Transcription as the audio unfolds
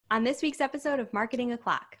On this week's episode of Marketing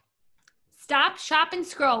O'Clock. Stop, shop, and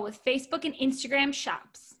scroll with Facebook and Instagram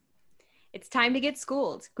shops. It's time to get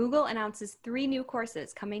schooled. Google announces 3 new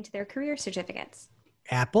courses coming to their career certificates.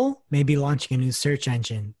 Apple may be launching a new search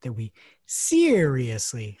engine that we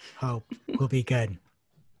seriously hope will be good.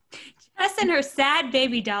 Jess and her sad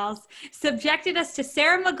baby dolls subjected us to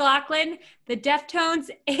Sarah McLachlan, the Deftones,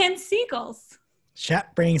 and Seagulls.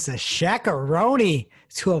 Shep brings a shakaroni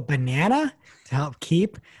to a banana to help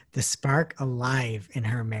keep the spark alive in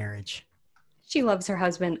her marriage. She loves her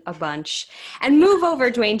husband a bunch. And move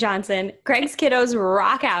over, Dwayne Johnson. Greg's kiddos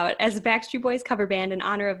rock out as the Backstreet Boys cover band in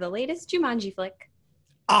honor of the latest Jumanji flick.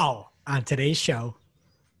 All on today's show.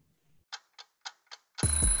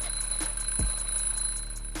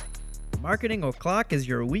 Marketing O'Clock is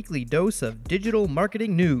your weekly dose of digital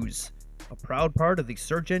marketing news, a proud part of the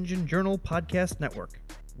Search Engine Journal Podcast Network.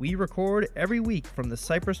 We record every week from the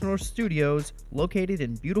Cypress North Studios located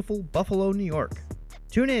in beautiful Buffalo, New York.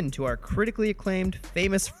 Tune in to our critically acclaimed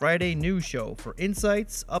Famous Friday news show for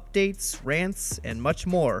insights, updates, rants, and much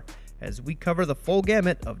more as we cover the full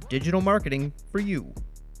gamut of digital marketing for you.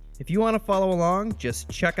 If you want to follow along, just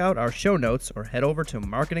check out our show notes or head over to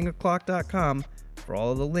marketingoclock.com for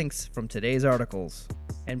all of the links from today's articles.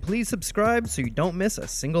 And please subscribe so you don't miss a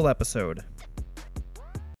single episode.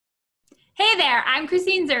 Hey there, I'm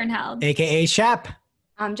Christine Zernheld. AKA Shep.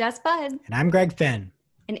 I'm Jess Budd. And I'm Greg Finn.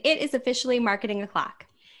 And it is officially Marketing O'Clock.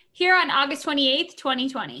 Here on August 28th,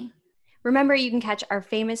 2020. Remember, you can catch our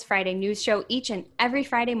Famous Friday news show each and every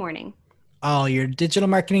Friday morning. All your digital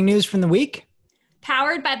marketing news from the week.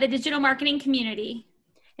 Powered by the digital marketing community.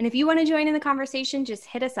 And if you want to join in the conversation, just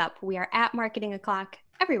hit us up. We are at Marketing O'Clock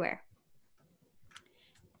everywhere.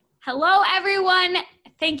 Hello, everyone.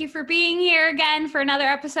 Thank you for being here again for another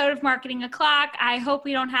episode of Marketing O'Clock. I hope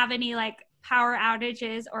we don't have any power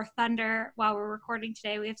outages or thunder while we're recording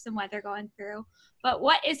today. We have some weather going through. But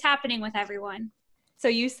what is happening with everyone? So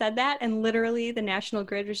you said that, and literally the National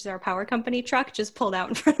Grid, which is our power company truck, just pulled out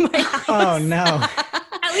in front of my house. Oh, no.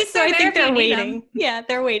 At least So I think they're waiting. Them. Yeah,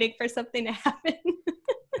 they're waiting for something to happen.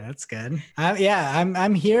 That's good.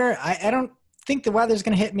 I'm here. I don't think the weather's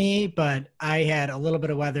going to hit me, but I had a little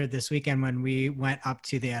bit of weather this weekend when we went up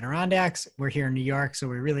to the Adirondacks. We're here in New York, so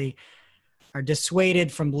we really are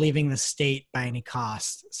dissuaded from leaving the state by any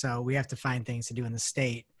cost. So we have to find things to do in the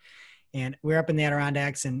state. And we're up in the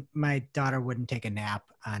Adirondacks, and my daughter wouldn't take a nap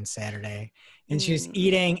on Saturday. And she was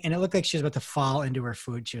eating, and it looked like she was about to fall into her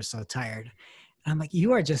food. She was so tired. And I'm like,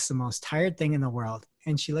 you are just the most tired thing in the world.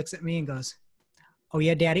 And she looks at me and goes, oh,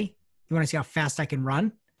 yeah, Daddy, you want to see how fast I can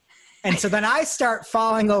run? And so then I start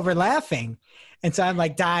falling over laughing. And so I'm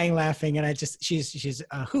dying laughing. And she's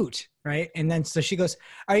a hoot, right? And then so she goes,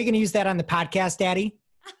 are you going to use that on the podcast, Daddy?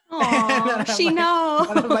 Oh, she knows.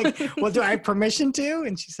 I'm like, well, do I have permission to?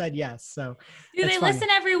 And she said yes. So do they listen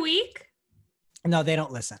every week? No, they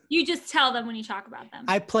don't listen. You just tell them when you talk about them.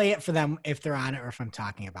 I play it for them if they're on it or if I'm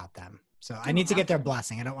talking about them. So I need to get their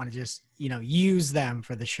blessing. I don't want to just, use them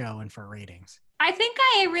for the show and for ratings. I think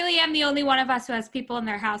I really am the only one of us who has people in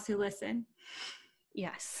their house who listen.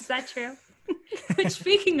 Yes. Is that true? Which,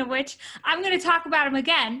 speaking of which, I'm going to talk about him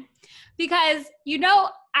again because,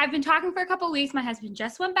 I've been talking for a couple of weeks. My husband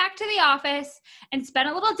just went back to the office, and it's been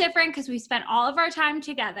a little different because we spent all of our time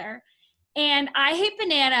together. And I hate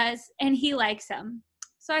bananas, and he likes them.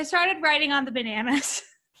 So I started writing on the bananas.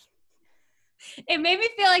 It made me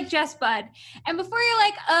feel like Jess Budd. And before you're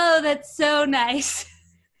like, oh, that's so nice.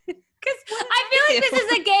 Because I feel like this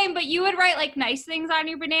is a game, but you would write nice things on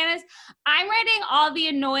your bananas. I'm writing all the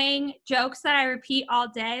annoying jokes that I repeat all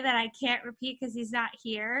day that I can't repeat because he's not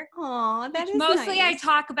here. Aw, that is mostly nice. I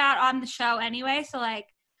talk about on the show anyway. So I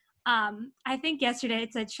think yesterday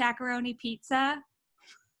it said shakaroni pizza.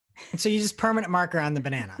 So you just permanent marker on the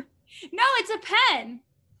banana. No, it's a pen.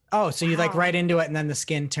 Oh, so you write into it and then the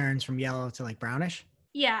skin turns from yellow to brownish?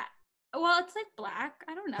 Yeah. Well, it's black.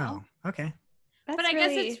 I don't know. Oh, okay. But I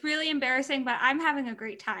guess it's really embarrassing, but I'm having a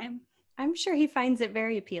great time. I'm sure he finds it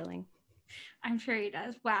very appealing. I'm sure he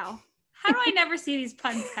does. Wow. How do I never see these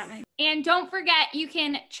puns coming? And don't forget, you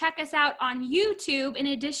can check us out on YouTube in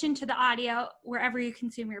addition to the audio, wherever you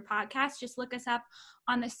consume your podcast. Just look us up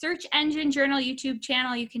on the Search Engine Journal YouTube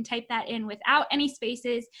channel. You can type that in without any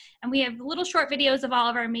spaces. And we have little short videos of all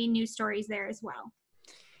of our main news stories there as well.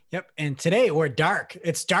 Yep. And today we're dark.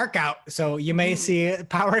 It's dark out. So you may see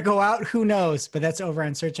power go out. Who knows? But that's over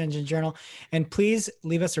on Search Engine Journal. And please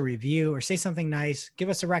leave us a review or say something nice. Give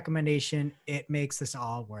us a recommendation. It makes this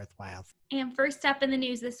all worthwhile. And first up in the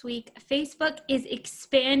news this week, Facebook is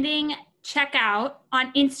expanding checkout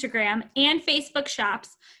on Instagram and Facebook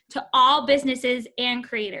Shops to all businesses and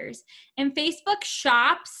creators. And Facebook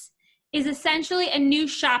Shops is essentially a new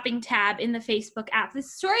shopping tab in the Facebook app.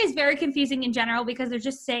 This story is very confusing in general because they're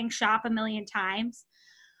just saying shop a million times.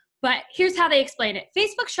 But here's how they explain it.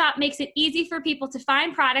 Facebook Shop makes it easy for people to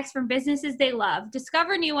find products from businesses they love,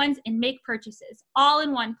 discover new ones, and make purchases all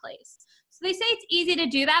in one place. So they say it's easy to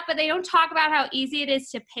do that, but they don't talk about how easy it is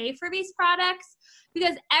to pay for these products,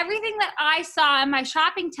 because everything that I saw in my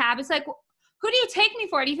shopping tab is like, who do you take me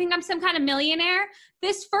for? Do you think I'm some kind of millionaire?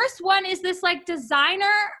 This first one is this like designer.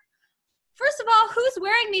 First of all, who's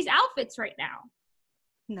wearing these outfits right now?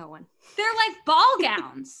 No one. They're like ball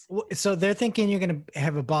gowns. So they're thinking you're going to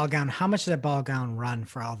have a ball gown. How much does that ball gown run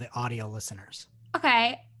for all the audio listeners?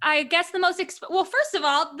 Okay, I guess well, first of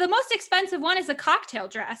all, the most expensive one is a cocktail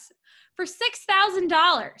dress for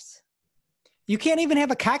 $6,000. You can't even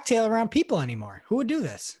have a cocktail around people anymore. Who would do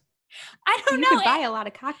this? I don't You know. could buy a lot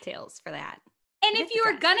of cocktails for that. And if you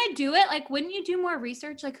were gonna do it, like, wouldn't you do more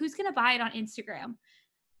research? Like, who's gonna buy it on Instagram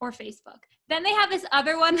or Facebook? Then they have this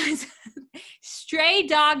other one that's Stray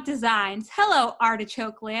Dog Designs. Hello,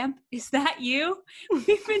 artichoke lamp. Is that you?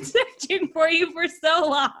 We've been searching for you for so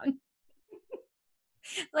long.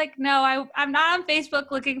 Like, no, I'm not on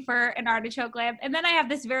Facebook looking for an artichoke lamp. And then I have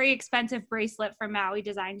this very expensive bracelet from Maui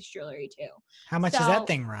Designs Jewelry too. How much does that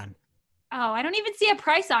thing run? Oh, I don't even see a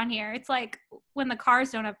price on here. It's like when the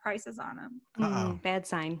cars don't have prices on them. Bad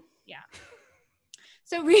sign. Yeah.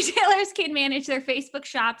 So retailers can manage their Facebook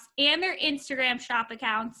shops and their Instagram shop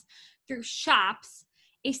accounts through Shops,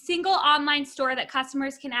 a single online store that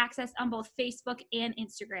customers can access on both Facebook and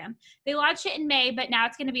Instagram. They launched it in May, but now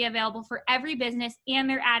it's going to be available for every business, and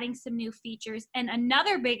they're adding some new features. And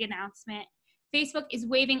another big announcement, Facebook is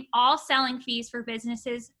waiving all selling fees for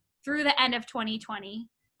businesses through the end of 2020.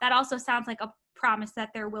 That also sounds like a promise that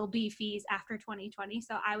there will be fees after 2020,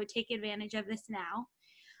 so I would take advantage of this now.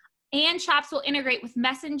 And Shops will integrate with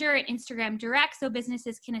Messenger and Instagram Direct so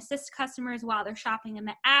businesses can assist customers while they're shopping in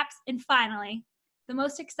the apps. And finally, the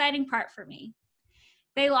most exciting part for me,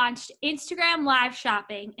 they launched Instagram Live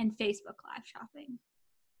Shopping and Facebook Live Shopping,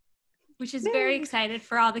 which is very excited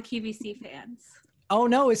for all the QVC fans. Oh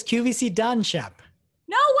no, is QVC done, Shep?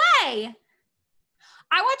 No way!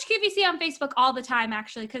 I watch QVC on Facebook all the time,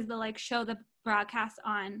 actually, because they'll like show the broadcast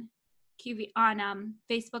on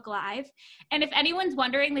Facebook Live. And if anyone's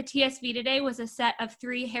wondering, the TSV today was a set of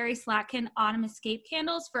 3 Harry Slatkin Autumn Escape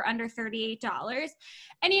candles for under $38.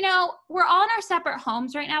 And you know, we're all in our separate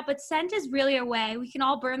homes right now, but scent is really a way we can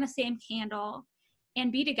all burn the same candle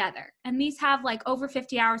and be together. And these have like over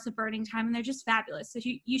 50 hours of burning time, and they're just fabulous. So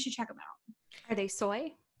you should check them out. Are they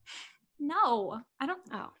soy? No, I don't.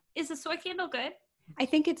 Oh. Is the soy candle good? I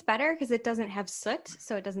think it's better because it doesn't have soot,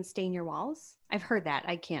 so it doesn't stain your walls. I've heard that.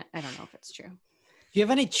 I don't know if it's true. Do you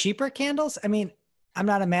have any cheaper candles? I mean, I'm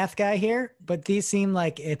not a math guy here, but these seem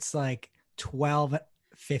like it's like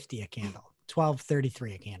 $12.50 a candle,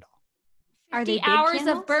 $12.33 a candle. Are they 50 big hours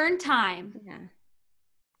candles? of burn time. Yeah.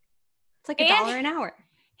 It's like $1 an hour.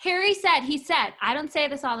 He said, I don't say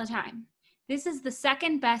this all the time, this is the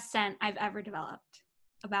second best scent I've ever developed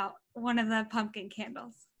about one of the pumpkin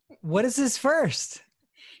candles. What is this first?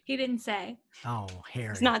 He didn't say. Oh,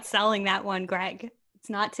 Harry. It's not selling that one, Greg. It's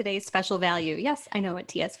not today's special value. Yes, I know what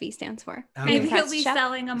TSV stands for. Okay. Maybe he'll Impressed, be Chef?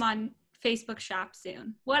 selling them on Facebook Shop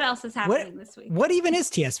soon. What else is happening this week? What even is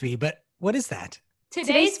TSV? But what is that?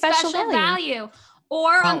 Today's special value.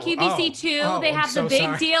 Or on QVC2, they have the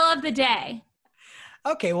big deal of the day.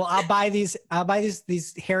 Okay, well, I'll buy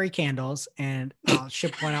these Harry candles, and I'll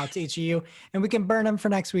ship one out to each of you, and we can burn them for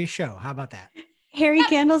next week's show. How about that? Harry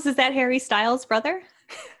Candles, is that Harry Styles' brother?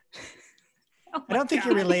 Oh I don't think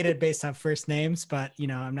you're related based on first names, but you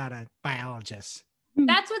know, I'm not a biologist.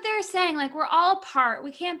 That's what they're saying. Like, we're all apart.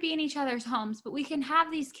 We can't be in each other's homes, but we can have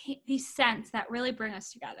these scents that really bring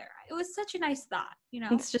us together. It was such a nice thought, you know?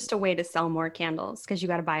 It's just a way to sell more candles because you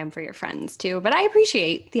got to buy them for your friends too. But I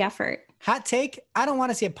appreciate the effort. Hot take, I don't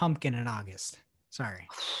want to see a pumpkin in August. Sorry.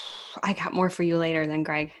 I got more for you later then,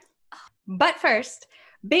 Greg. But first,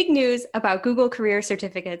 big news about Google Career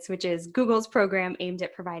Certificates, which is Google's program aimed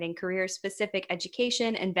at providing career-specific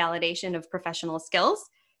education and validation of professional skills.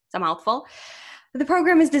 It's a mouthful. The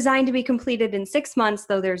program is designed to be completed in 6 months,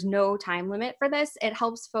 though there's no time limit for this. It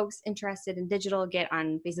helps folks interested in digital get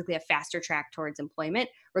on basically a faster track towards employment,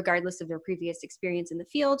 regardless of their previous experience in the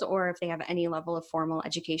field or if they have any level of formal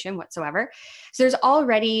education whatsoever. So there's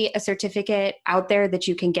already a certificate out there that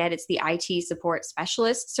you can get. It's the IT Support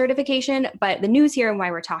Specialist certification. But the news here and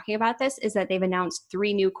why we're talking about this is that they've announced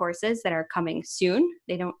 3 new courses that are coming soon.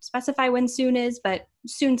 They don't specify when soon is, but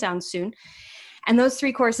soon sounds soon. And those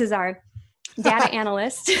 3 courses are data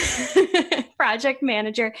analyst, project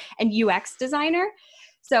manager, and UX designer.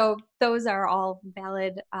 So those are all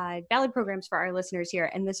valid programs for our listeners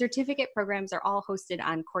here. And the certificate programs are all hosted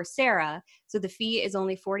on Coursera. So the fee is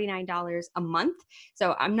only $49 a month.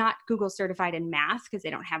 So I'm not Google certified in math because they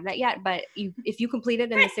don't have that yet. But if you complete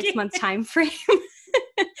it in the 6 month time frame,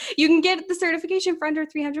 you can get the certification for under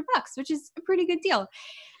 $300, which is a pretty good deal.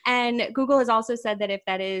 And Google has also said that if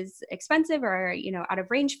that is expensive or, out of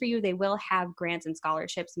range for you, they will have grants and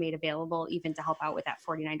scholarships made available even to help out with that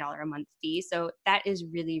 $49 a month fee. So that is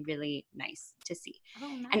really, really nice to see. Oh,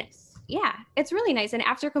 nice. And yeah, it's really nice. And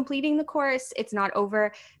after completing the course, it's not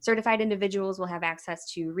over. Certified individuals will have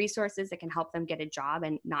access to resources that can help them get a job,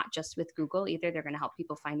 and not just with Google either. They're going to help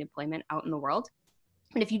people find employment out in the world.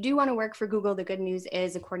 And if you do want to work for Google, the good news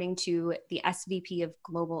is, according to the SVP of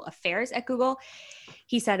Global Affairs at Google,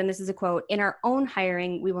 he said, and this is a quote, "In our own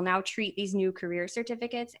hiring, we will now treat these new career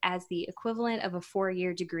certificates as the equivalent of a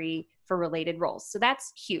 4-year degree for related roles." So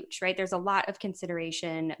that's huge, right? There's a lot of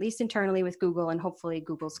consideration, at least internally with Google, and hopefully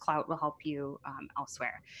Google's clout will help you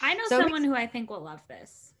elsewhere. I know someone who I think will love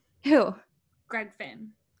this. Who? Greg Finn.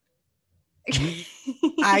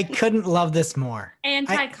 I couldn't love this more.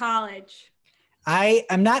 Anti-college. I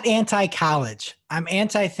am not anti-college. I'm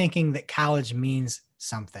anti-thinking that college means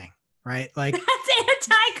something, right? Like that's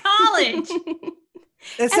anti-college.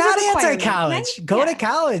 It's As not a requirement, anti-college. right? Go Yeah. to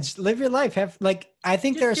college, live your life. I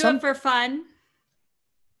think there are Just do some. it for fun.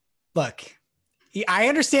 Look, I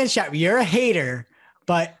understand, Shep, you're a hater,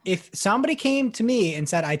 but if somebody came to me and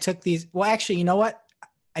said, I took these, well, actually, you know what?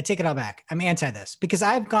 I take it all back. I'm anti this because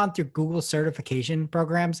I've gone through Google certification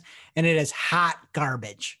programs and it is hot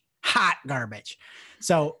garbage.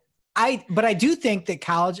 So but I do think that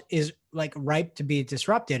college is like ripe to be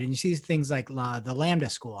disrupted. And you see things like the Lambda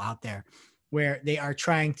School out there where they are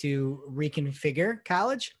trying to reconfigure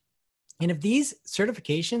college. And if these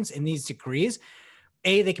certifications and these degrees,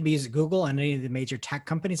 they can be used at Google and any of the major tech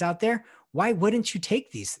companies out there, why wouldn't you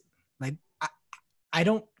take these? Like, I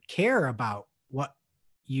don't care about what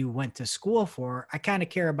you went to school for. I kind of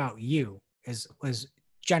care about you, was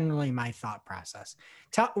generally my thought process.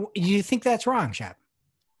 Do you think that's wrong, Shep?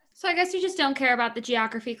 So I guess you just don't care about the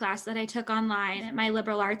geography class that I took online at my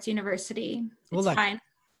liberal arts university. It's fine.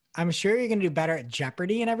 I'm sure you're going to do better at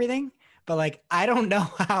Jeopardy and everything, but I don't know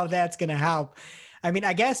how that's going to help. I mean,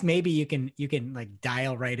 I guess maybe you can like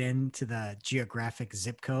dial right into the geographic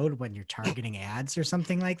zip code when you're targeting ads or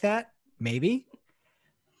something like that. Maybe.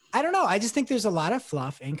 I don't know. I just think there's a lot of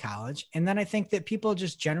fluff in college. And then I think that people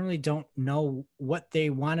just generally don't know what they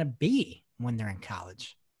want to be when they're in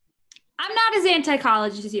college. I'm not as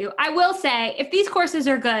anti-college as you. I will say, if these courses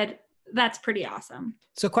are good, that's pretty awesome.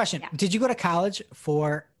 So question, Yeah. Did you go to college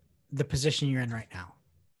for the position you're in right now?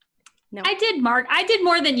 No, I did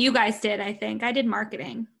more than you guys did, I think. I did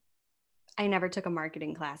marketing. I never took a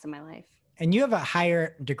marketing class in my life. And you have a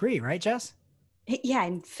higher degree, right, Jess? Yeah,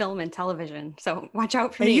 in film and television. So watch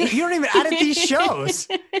out for And me. you don't even edit these shows.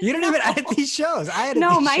 You don't even edit these shows. I edit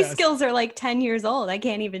No, these my shows. skills are like 10 years old. I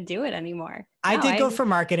can't even do it anymore. I No, did go for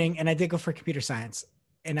marketing and I did go for computer science,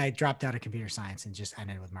 and I dropped out of computer science and just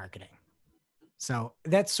ended with marketing. So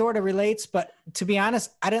that sort of relates, but to be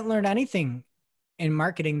honest, I didn't learn anything in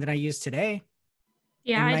marketing that I use today.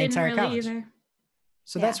 Yeah, in I my didn't entire really college. either.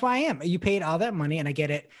 So Yeah. that's why I am. You paid all that money, and I get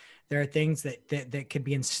it. There are things that could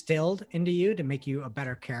be instilled into you to make you a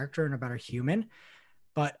better character and a better human.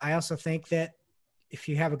 But I also think that if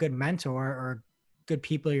you have a good mentor or good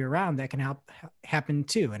people you're around, that can help happen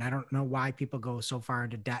too. And I don't know why people go so far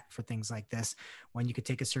into debt for things like this when you could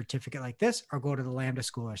take a certificate like this or go to the Lambda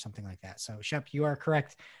School or something like that. So Shep, you are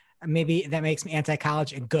correct. Maybe that makes me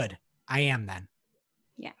anti-college, and good. I am then.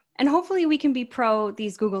 Yeah. And hopefully we can be pro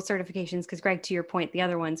these Google certifications, because Greg, to your point, the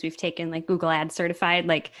other ones we've taken, like Google Ads certified,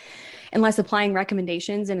 like unless applying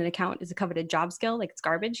recommendations in an account is a coveted job skill, like it's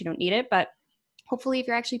garbage, you don't need it. But hopefully if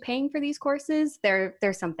you're actually paying for these courses,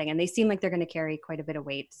 there's something, and they seem like they're going to carry quite a bit of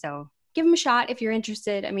weight. So give them a shot if you're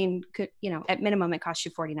interested. I mean, at minimum, it costs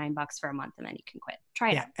you $49 for a month, and then you can quit.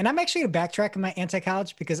 Try it out. And I'm actually going to backtrack on my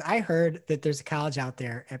anti-college because I heard that there's a college out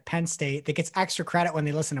there at Penn State that gets extra credit when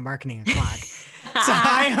they listen to Marketing O'Clock.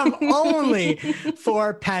 I am only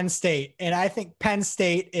for Penn State. And I think Penn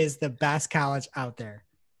State is the best college out there.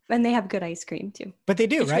 And they have good ice cream too. But they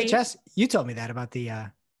do, Which right, we- Jess? You told me that about the Yeah.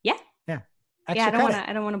 Extra I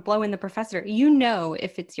credit. don't want to blow in the professor. You know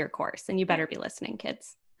if it's your course, and you better be listening,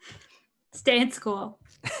 kids. Stay in school.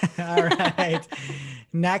 All right.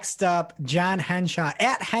 Next up, John Henshaw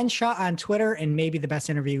at Henshaw on Twitter, and maybe the best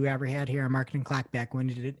interview we ever had here on Marketing Clock back when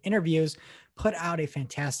we did interviews, put out a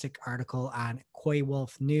fantastic article on Coy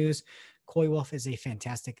Wolf News. Coy Wolf is a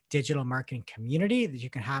fantastic digital marketing community that you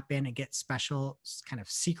can hop in and get special kind of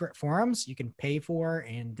secret forums you can pay for,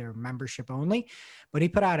 and they're membership only. But he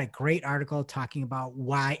put out a great article talking about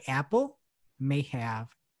why Apple may have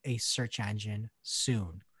a search engine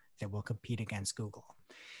soon that will compete against Google.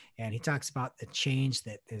 And he talks about the change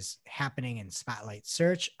that is happening in Spotlight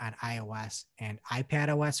Search on iOS and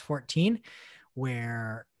iPadOS 14,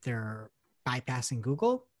 where they're bypassing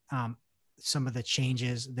Google. Some of the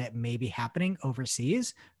changes that may be happening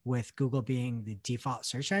overseas with Google being the default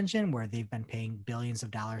search engine, where they've been paying billions of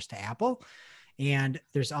dollars to Apple. And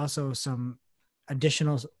there's also some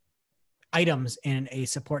additional items in a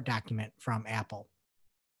support document from Apple.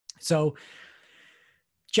 So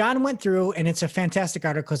John went through, and it's a fantastic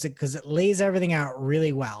article because it lays everything out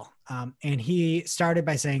really well. And he started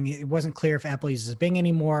by saying it wasn't clear if Apple uses Bing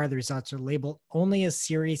anymore. The results are labeled only as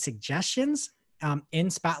Siri suggestions in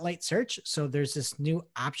Spotlight Search. So there's this new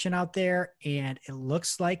option out there, and it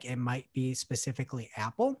looks like it might be specifically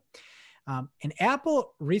Apple. And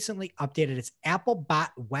Apple recently updated its Applebot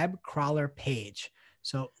web crawler page.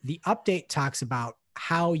 So the update talks about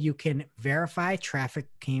how you can verify traffic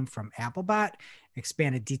came from Applebot,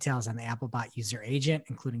 expanded details on the Applebot user agent,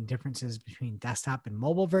 including differences between desktop and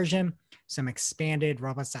mobile version, some expanded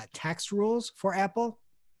robots.txt rules for Apple,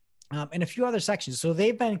 and a few other sections. So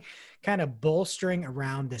they've been kind of bolstering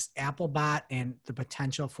around this Applebot and the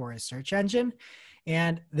potential for a search engine.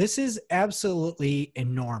 And this is absolutely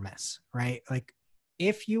enormous, right? Like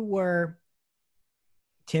if you were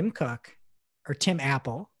Tim Cook or Tim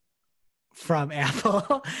Apple from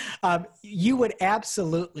Apple, you would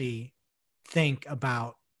absolutely think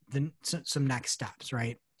about some next steps,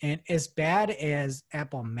 right? And as bad as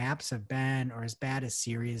Apple Maps have been, or as bad as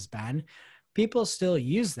Siri has been, people still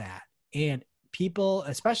use that. And people,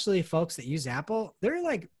 especially folks that use Apple, they're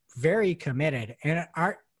like very committed and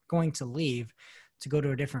aren't going to leave to go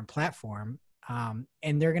to a different platform.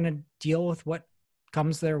 And they're going to deal with what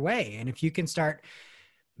comes their way. And if you can start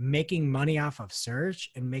making money off of search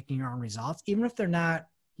and making your own results, even if they're not,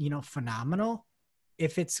 phenomenal,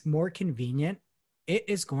 if it's more convenient, it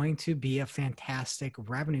is going to be a fantastic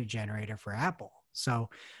revenue generator for Apple. So,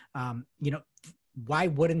 why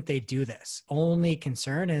wouldn't they do this? Only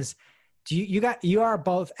concern is, you are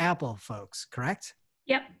both Apple folks, correct?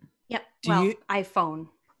 Yep. iPhone,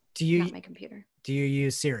 not my computer. Do you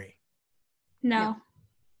use Siri? No. Yeah.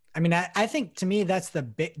 I mean, I think to me, that's do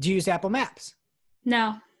you use Apple Maps?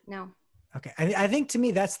 No. Okay. I think to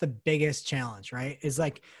me, that's the biggest challenge, right? Is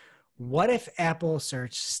like, what if Apple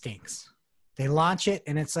search stinks? They launch it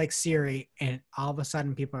and it's like Siri, and all of a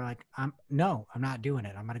sudden people are like, no, I'm not doing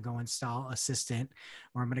it. I'm going to go install Assistant,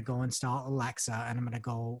 or I'm going to go install Alexa, and I'm going to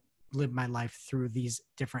go live my life through these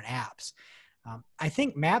different apps. I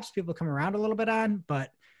think Maps people come around a little bit on,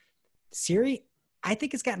 but Siri, I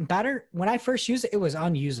think it's gotten better. When I first used it, it was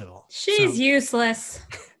unusable. She's useless.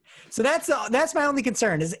 So that's my only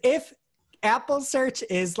concern is if Apple search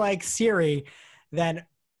is like Siri, then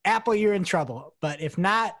Apple, you're in trouble. But if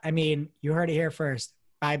not, I mean, you heard it here first.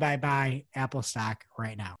 Buy Apple stock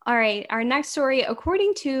right now. All right. Our next story,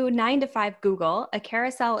 according to 9to5 Google, a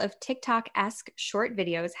carousel of TikTok-esque short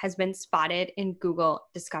videos has been spotted in Google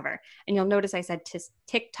Discover. And you'll notice I said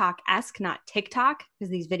TikTok-esque, not TikTok,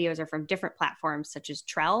 because these videos are from different platforms such as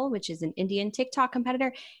Trell, which is an Indian TikTok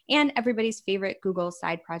competitor, and everybody's favorite Google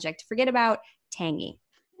side project, forget about, Tangy.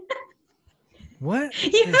 What?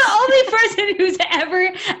 You're the only person who's ever.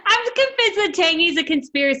 I'm convinced that Tangy's a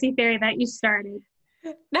conspiracy theory that you started.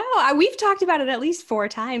 No, we've talked about it at least 4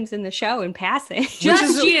 times in the show in passing.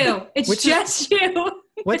 Just you. It's just you.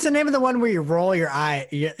 What's the name of the one where you roll your eye,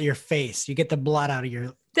 your face? You get the blood out of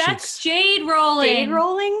your That's cheeks. Jade rolling. Jade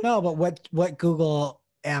rolling? No, but what Google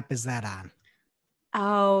app is that on?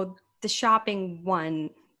 Oh, the shopping one.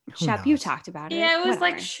 Who Shop, you knows? talked about it. Yeah, it was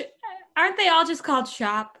Whatever. like, aren't they all just called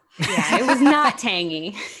Shop? Yeah, it was not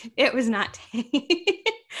tangy. It was not tangy.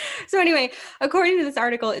 So anyway, according to this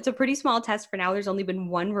article, it's a pretty small test for now. There's only been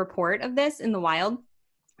one report of this in the wild.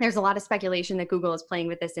 There's a lot of speculation that Google is playing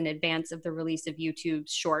with this in advance of the release of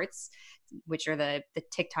YouTube's Shorts, which are the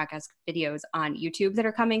TikTok-esque videos on YouTube that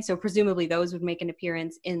are coming. So presumably those would make an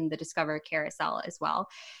appearance in the Discover carousel as well.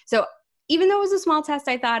 So even though it was a small test,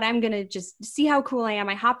 I thought I'm going to just see how cool I am.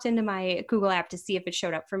 I hopped into my Google app to see if it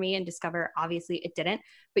showed up for me, and Discover, obviously it didn't.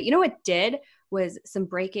 But you know what did was some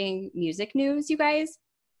breaking music news, you guys.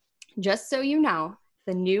 Just so you know,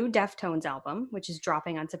 the new Deftones album, which is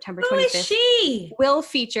dropping on September 25th. Who is she? Will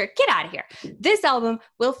feature, get out of here. This album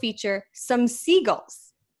will feature some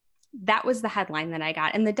seagulls. That was the headline that I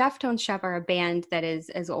got. And the Deftones, Chef, are a band that is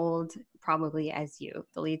as old probably as you.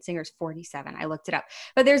 The lead singer's 47. I looked it up.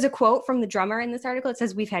 But there's a quote from the drummer in this article. It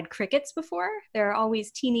says, "We've had crickets before. There are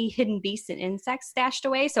always teeny hidden beasts and insects stashed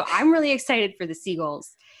away." So I'm really excited for the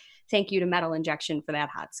seagulls. Thank you to Metal Injection for that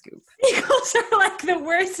hot scoop. Seagulls are like the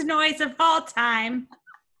worst noise of all time.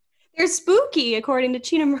 They're spooky, according to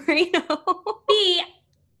Chino Moreno. B,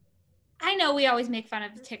 I know we always make fun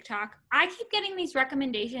of TikTok. I keep getting these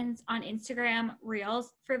recommendations on Instagram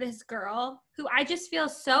Reels for this girl who I just feel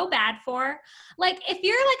so bad for. Like, if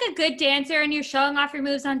you're like a good dancer and you're showing off your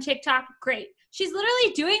moves on TikTok, great. She's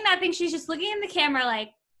literally doing that thing. She's just looking in the camera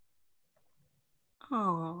like,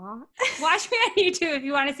 Aww. watch me on YouTube if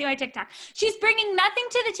you want to see my TikTok. She's bringing nothing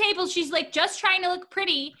to the table. She's like just trying to look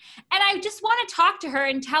pretty. And I just want to talk to her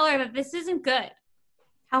and tell her that this isn't good.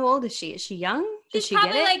 How old is she? Is she young? Did She's she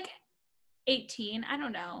probably get it? like 18. I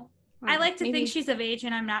don't know. I like to think she's of age,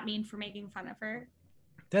 and I'm not mean for making fun of her.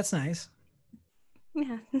 That's nice.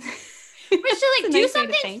 Yeah. But she's like, It's a do nice way to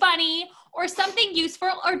something think. funny or something useful,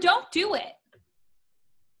 or don't do it.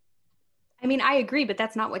 I mean, I agree, but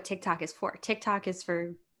that's not what TikTok is for. TikTok is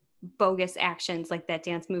for bogus actions like that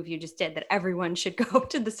dance move you just did that everyone should go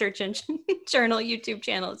to the Search Engine Journal YouTube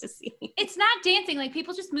channel to see. It's not dancing. Like,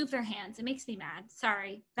 people just move their hands. It makes me mad.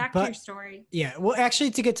 Sorry. Back to But- your story. Yeah. Well, actually,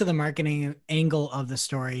 to get to the marketing angle of the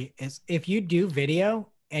story is if you do video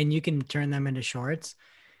and you can turn them into shorts,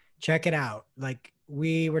 check it out. Like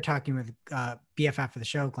we were talking with BFF of the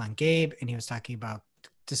show, Glenn Gabe, and he was talking about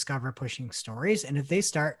Discover pushing stories. And if they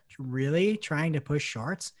start really trying to push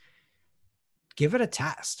shorts, give it a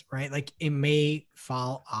test, right? Like it may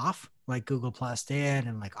fall off like Google Plus did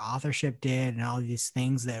and like authorship did and all these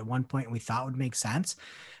things that at one point we thought would make sense,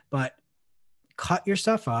 but cut your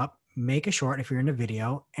stuff up, make a short if you're in a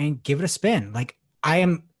video and give it a spin. Like I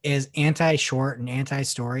am as anti-short and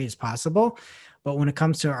anti-story as possible, but when it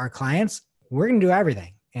comes to our clients, we're going to do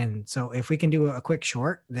everything. And so if we can do a quick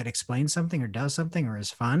short that explains something or does something or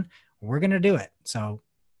is fun, we're going to do it. So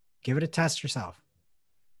give it a test yourself.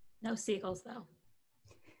 No seagulls, though.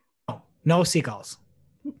 Oh, no seagulls.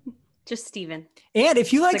 Just Steven. And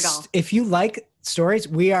if you like Seagull. stories,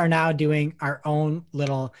 we are now doing our own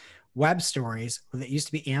little web stories that used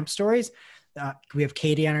to be AMP stories. We have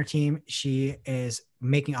Katie on our team. She is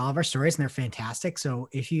making all of our stories and they're fantastic. So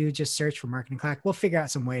if you just search for Marketing Clock, we'll figure out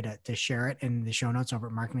some way to share it in the show notes over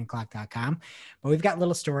at marketingclock.com. But we've got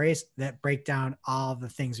little stories that break down all the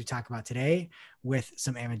things we talk about today with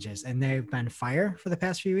some images, and they've been fire for the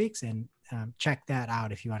past few weeks. And check that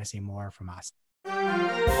out if you want to see more from us.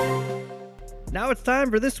 Now it's time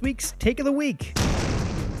for this week's Take of the Week.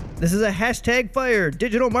 This is a #fire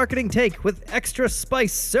digital marketing take with extra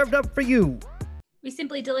spice served up for you. We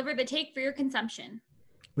simply deliver the take for your consumption.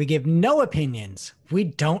 We give no opinions. We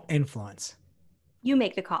don't influence. You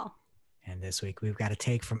make the call. And this week we've got a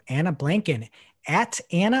take from Anna Blanken at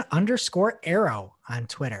Anna_Arrow on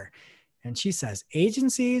Twitter. And she says,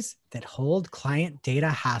 agencies that hold client data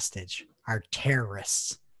hostage are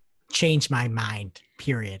terrorists. Change my mind,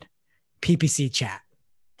 period. PPC chat.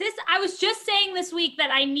 I was just saying this week that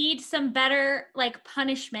I need some better like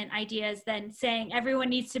punishment ideas than saying everyone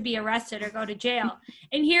needs to be arrested or go to jail.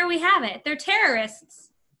 And here we have it. They're terrorists.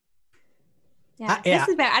 Yeah, yeah. This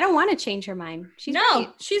is bad. I don't want to change her mind. She's No, right.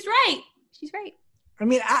 she's right. She's right. I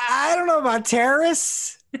mean, I don't know about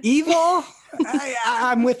terrorists, evil.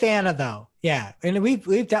 I'm with Anna though. Yeah. And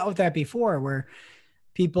we've dealt with that before where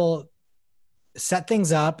people set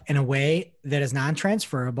things up in a way that is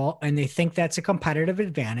non-transferable and they think that's a competitive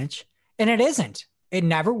advantage, and it isn't. It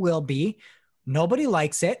never will be. Nobody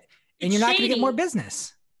likes it, and It's you're not going to get shady. more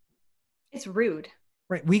business. It's rude.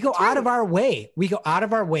 Right? We go out of our way. We go out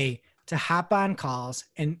of our way to hop on calls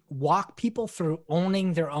and walk people through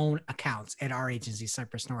owning their own accounts at our agency,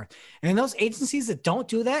 Cypress North. And those agencies that don't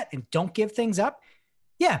do that and don't give things up,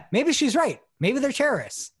 yeah, maybe she's right. Maybe they're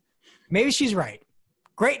terrorists. Maybe she's right.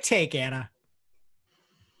 Great take, Anna.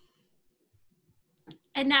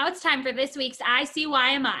 And now it's time for this week's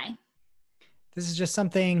ICYMI. This is just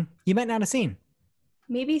something you might not have seen.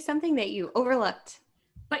 Maybe something that you overlooked.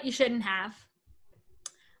 But you shouldn't have.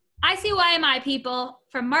 ICYMI people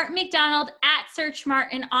from Martin McDonald at Search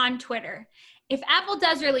Martin on Twitter. If Apple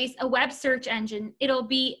does release a web search engine, it'll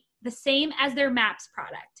be the same as their Maps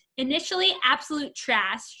product. Initially, absolute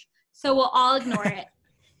trash, so we'll all ignore it.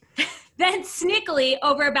 Then sneakily,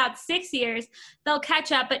 over about 6 years, they'll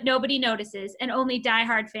catch up, but nobody notices, and only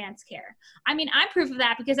diehard fans care. I mean, I'm proof of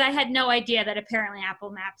that because I had no idea that apparently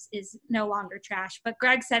Apple Maps is no longer trash, but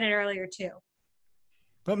Greg said it earlier too.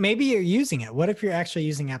 But maybe you're using it. What if you're actually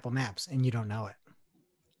using Apple Maps and you don't know it?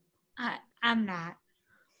 I'm not.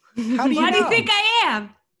 How do you Why know? do you think I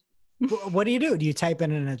am? What do you do? Do you type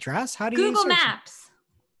in an address? How do you Google search it? Maps.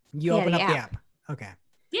 You Yeah, open the up the app. app. Okay.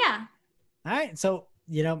 Yeah. All right. So,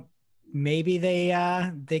 maybe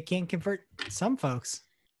they can convert some folks.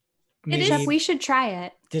 Maybe Chuck, we should try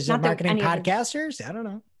it. digital not that marketing any of the- podcasters. I don't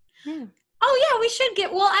know. Yeah. Oh, yeah, we should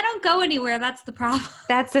get, well, I don't go anywhere. That's the problem.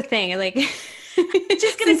 That's the thing. Like,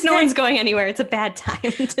 Just gonna since no say- one's going anywhere, it's a bad time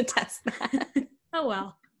to test that. Oh,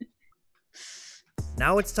 well.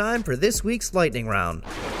 Now it's time for this week's lightning round.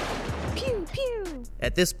 Pew, pew.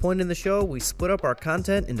 At this point in the show, we split up our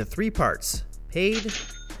content into 3 parts: paid,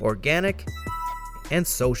 organic, and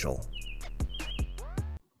social.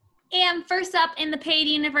 And first up in the paid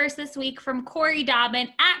universe this week from Corey Dobbin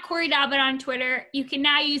at Corey Dobbin on Twitter, you can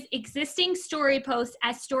now use existing story posts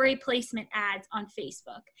as story placement ads on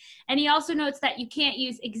Facebook. And he also notes that you can't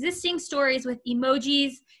use existing stories with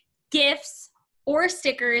emojis, GIFs, or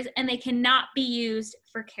stickers, and they cannot be used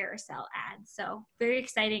for carousel ads. So very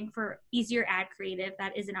exciting for easier ad creative.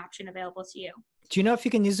 That is an option available to you. Do you know if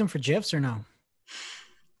you can use them for GIFs or no?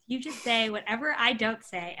 You just say whatever I don't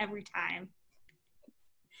say every time.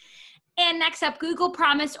 And next up, Google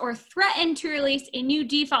promised or threatened to release a new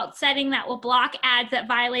default setting that will block ads that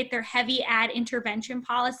violate their heavy ad intervention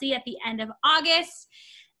policy at the end of August.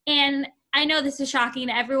 And I know this is shocking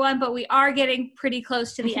to everyone, but we are getting pretty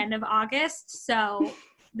close to the end of August. So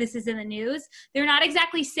this is in the news. They're not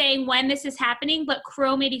exactly saying when this is happening, but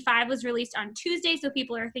Chrome 85 was released on Tuesday. So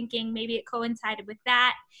people are thinking maybe it coincided with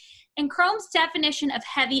that. And Chrome's definition of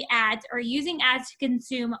heavy ads are using ads to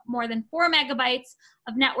consume more than 4 megabytes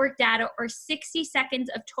of network data or 60 seconds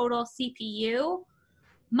of total CPU.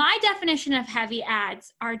 My definition of heavy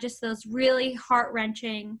ads are just those really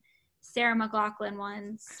heart-wrenching Sarah McLachlan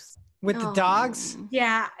ones. With the dogs?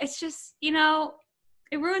 Yeah, it's just, it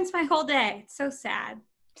ruins my whole day. It's so sad.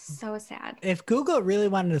 So sad. If Google really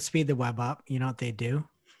wanted to speed the web up, you know what they do?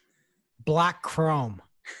 Block Chrome.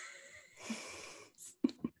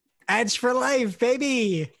 Ads for life,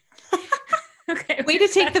 baby. Okay. Way to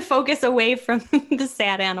take the focus away from the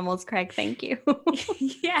sad animals, Craig. Thank you.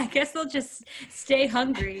 Yeah, I guess they'll just stay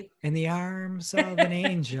hungry. In the arms of an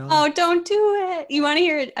angel. Oh, don't do it. You want to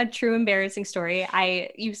hear a true embarrassing story?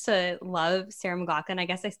 I used to love Sarah McLachlan. I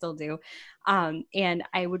guess I still do. And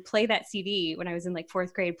I would play that CD when I was in like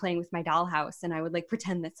 4th grade playing with my dollhouse, and I would like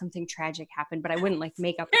pretend that something tragic happened, but I wouldn't like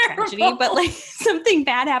make up a tragedy, but like something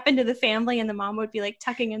bad happened to the family, and the mom would be like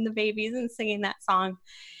tucking in the babies and singing that song.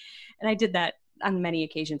 And I did that on many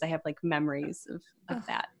occasions. I have like memories of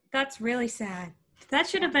that. That's really sad. That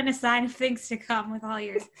should have been a sign of things to come with all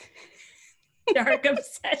your dark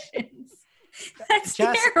obsessions. That's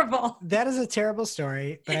terrible. That is a terrible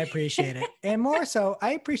story, but I appreciate it. And more so,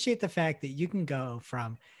 I appreciate the fact that you can go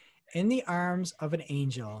from in the arms of an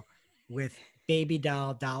angel with baby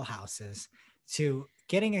dollhouses to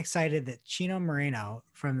getting excited that Chino Moreno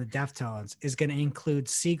from the Deftones is going to include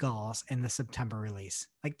seagulls in the September release.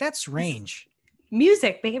 Like, that's range.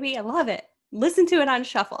 Music, baby. I love it. Listen to it on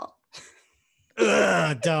shuffle.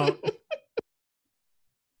 Ugh, don't.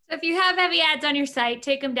 So if you have heavy ads on your site,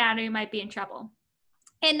 take them down or you might be in trouble.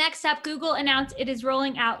 And next up, Google announced it is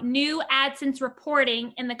rolling out new AdSense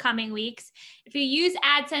reporting in the coming weeks. If you use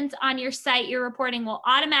AdSense on your site, your reporting will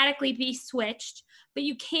automatically be switched, but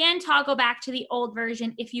you can toggle back to the old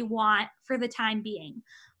version if you want for the time being.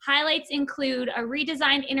 Highlights include a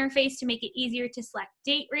redesigned interface to make it easier to select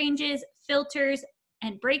date ranges, filters,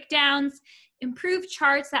 and breakdowns, improved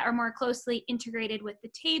charts that are more closely integrated with the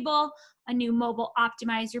table, a new mobile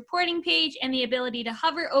optimized reporting page, and the ability to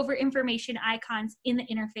hover over information icons in the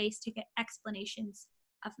interface to get explanations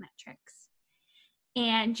of metrics.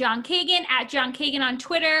 And John Kagan at John Kagan on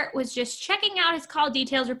Twitter was just checking out his call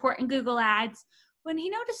details report in Google Ads when he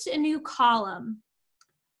noticed a new column,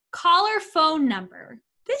 caller phone number.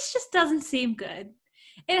 This just doesn't seem good.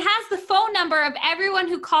 It has the phone number of everyone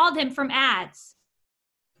who called him from ads.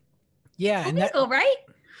 Yeah. Illegal, right?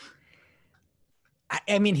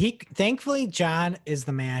 I mean, thankfully, John is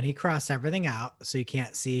the man. He crossed everything out so you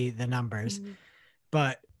can't see the numbers. Mm-hmm.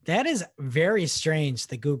 But that is very strange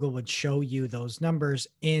that Google would show you those numbers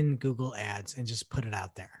in Google Ads and just put it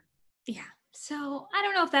out there. Yeah. So I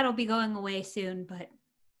don't know if that'll be going away soon, but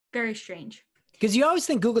very strange. Because you always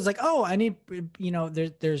think Google's like, oh, I need,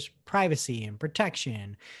 there's privacy and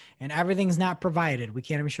protection and everything's not provided. We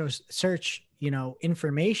can't even show search,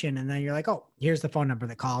 information. And then you're like, oh, here's the phone number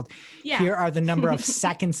that called. Yeah. Here are the number of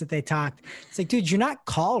seconds that they talked. It's like, dude, you're not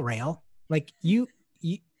call rail. Like we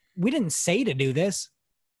didn't say to do this.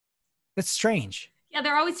 That's strange. Yeah,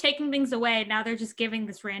 they're always taking things away. Now they're just giving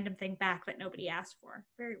this random thing back that nobody asked for.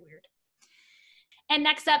 Very weird. And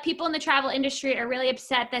next up, people in the travel industry are really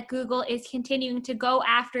upset that Google is continuing to go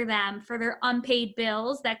after them for their unpaid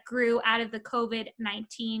bills that grew out of the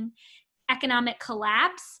COVID-19 economic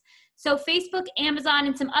collapse. So Facebook, Amazon,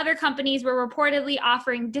 and some other companies were reportedly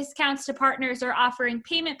offering discounts to partners or offering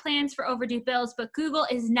payment plans for overdue bills, but Google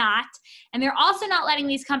is not. And they're also not letting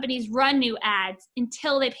these companies run new ads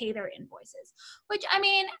until they pay their invoices, which, I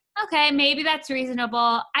mean, okay, maybe that's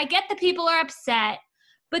reasonable. I get that people are upset.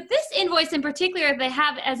 But this invoice in particular they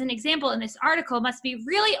have as an example in this article must be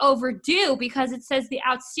really overdue because it says the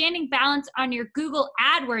outstanding balance on your Google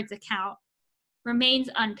AdWords account remains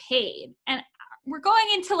unpaid. And we're going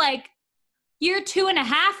into like year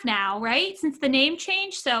 2.5 now, right? Since the name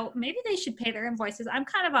change. So maybe they should pay their invoices. I'm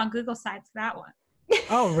kind of on Google's side for that one.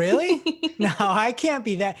 Oh, really? No, I can't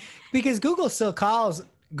be that because Google still calls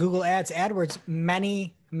Google Ads AdWords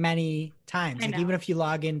many times. Like even if you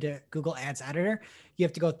log into Google Ads Editor, you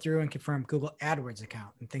have to go through and confirm Google AdWords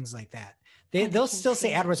account and things like that. They'll still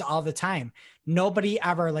say AdWords all the time. Nobody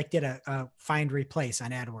ever did a find replace on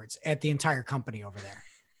AdWords at the entire company over there.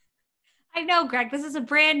 I know, Greg. This is a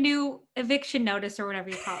brand new eviction notice or whatever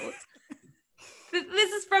you call it.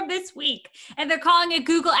 This is from this week, and they're calling it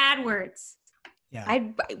Google AdWords. Yeah,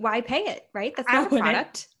 why pay it? Right? That's not a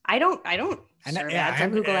product. I don't serve ads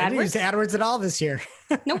on Google AdWords. I didn't use AdWords at all this year.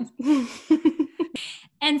 Nope.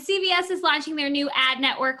 And CBS is launching their new ad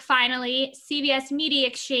network finally, CBS Media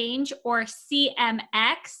Exchange, or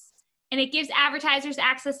CMX. And it gives advertisers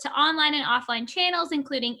access to online and offline channels,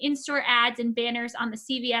 including in-store ads and banners on the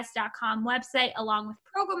CBS.com website, along with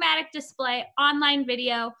programmatic display, online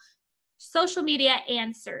video, social media,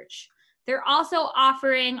 and search. They're also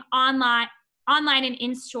offering online and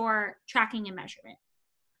in-store tracking and measurement.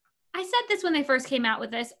 I said this when they first came out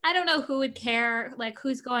with this. I don't know who would care, like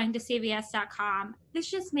who's going to CBS.com. This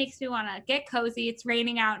just makes me want to get cozy. It's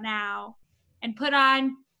raining out now and put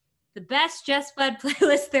on the best Just Bud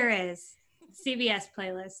playlist there is. CBS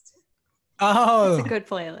playlist. Oh, it's a good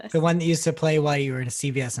playlist. The one that used to play while you were a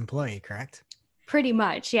CBS employee, correct? Pretty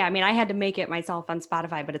much. Yeah. I mean, I had to make it myself on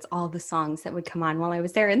Spotify, but it's all the songs that would come on while I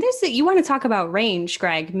was there. And you want to talk about range,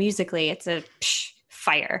 Greg, musically, it's a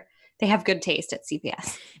fire. They have good taste at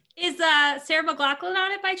CBS. Is Sarah McLachlan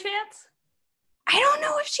on it by chance? I don't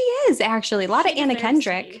know if she is actually. A lot of Anna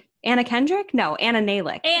Kendrick. Sweet. Anna Kendrick? No, Anna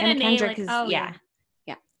Nalick. Anna Kendrick Nalick. is, oh, yeah.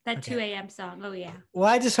 That Okay. 2 a.m. song. Oh, yeah. Well,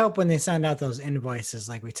 I just hope when they send out those invoices,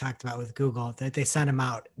 like we talked about with Google, that they send them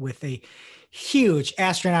out with a huge,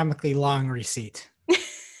 astronomically long receipt.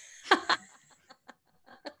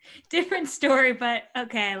 Different story, but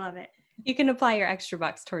okay, I love it. You can apply your extra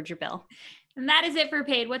bucks towards your bill. And that is it for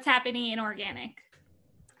paid. What's happening in organic?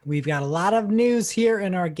 We've got a lot of news here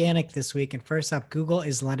in organic this week. And first up, Google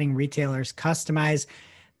is letting retailers customize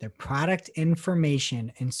their product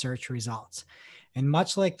information in search results. And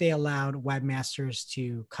much like they allowed webmasters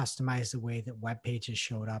to customize the way that web pages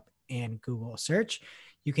showed up in Google search,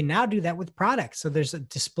 you can now do that with products. So there's a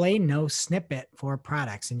display no snippet for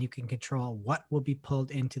products, and you can control what will be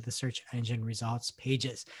pulled into the search engine results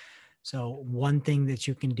pages. So one thing that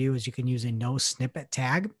you can do is you can use a no snippet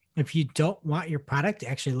tag if you don't want your product to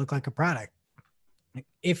actually look like a product.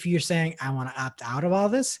 If you're saying, I want to opt out of all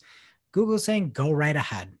this, Google's saying, go right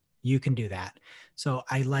ahead. You can do that. So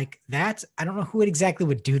I like that. I don't know who exactly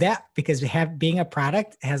would do that because being a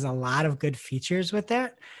product has a lot of good features with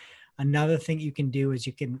that. Another thing you can do is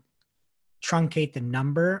you can truncate the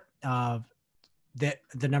number of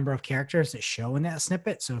the number of characters that show in that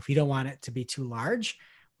snippet. So if you don't want it to be too large,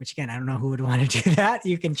 which again, I don't know who would want to do that,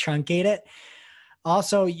 you can truncate it.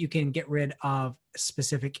 Also, you can get rid of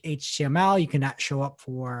specific HTML. You cannot show up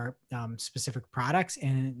for specific products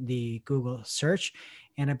in the Google search.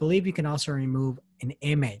 And I believe you can also remove an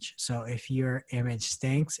image. So if your image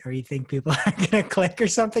stinks or you think people are going to click or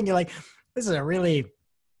something, you're like, this is a really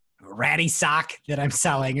ratty sock that I'm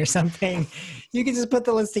selling or something. You can just put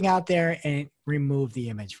the listing out there and remove the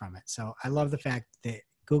image from it. So I love the fact that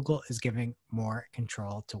Google is giving more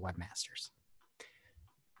control to webmasters.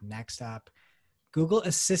 Next up, Google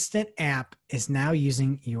Assistant app is now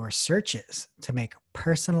using your searches to make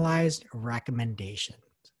personalized recommendations.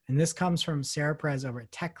 And this comes from Sarah Perez over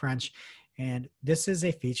at TechCrunch. And this is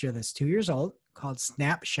a feature that's 2 years old called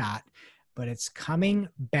Snapshot, but it's coming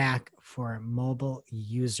back for mobile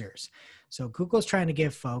users. So Google's trying to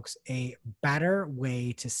give folks a better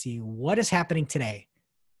way to see what is happening today.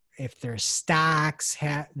 If there's stocks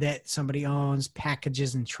that somebody owns,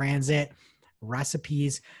 packages in transit,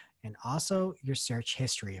 recipes, and also your search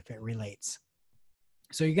history if it relates.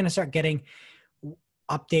 So you're going to start getting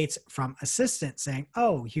updates from assistants saying,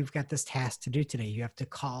 oh, you've got this task to do today. You have to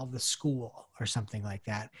call the school or something like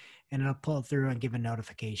that. And it'll pull through and give a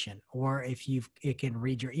notification. Or if it can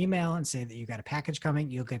read your email and say that you got a package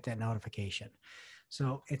coming, you'll get that notification.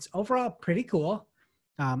 So it's overall pretty cool.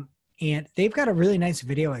 And they've got a really nice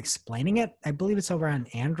video explaining it. I believe it's over on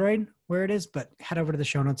Android where it is, but head over to the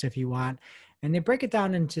show notes if you want. And they break it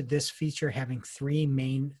down into this feature having 3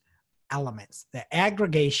 main elements: the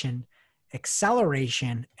aggregation,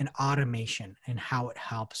 acceleration, and automation, and how it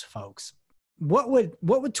helps folks. What would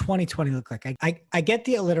 2020 look like? I get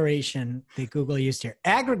the alliteration that Google used here.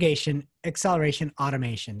 Aggregation, acceleration,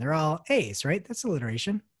 automation. They're all A's, right? That's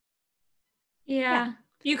alliteration. Yeah.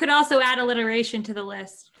 You could also add alliteration to the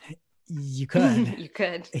list. You could. You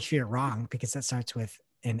could. If you're wrong, because that starts with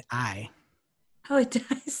an I. Oh, it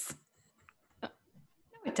does. No,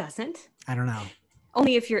 it doesn't. I don't know.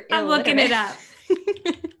 Only if you're I'm looking it up.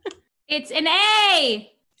 It's an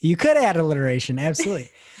A. You could add alliteration,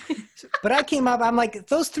 absolutely. But I came up, I'm like,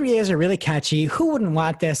 those 3 A's are really catchy. Who wouldn't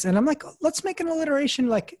want this? And I'm like, let's make an alliteration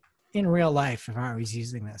like in real life if I was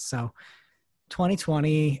using this. So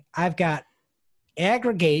 2020, I've got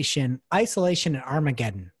aggregation, isolation, and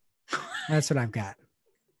Armageddon. That's what I've got.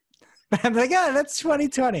 But I'm like, oh, that's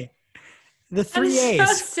 2020. The 3 A's. I'm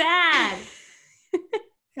so sad.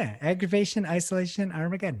 Yeah, aggravation, isolation,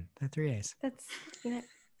 Armageddon. The 3 A's. That's,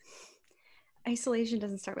 isolation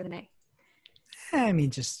doesn't start with an A. I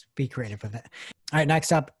mean, just be creative with it. All right,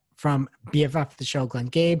 next up from BFF of the show, Glenn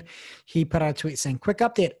Gabe. He put out a tweet saying, quick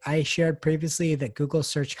update. I shared previously that Google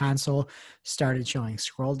Search Console started showing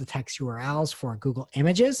scroll to text URLs for Google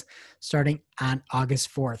Images starting on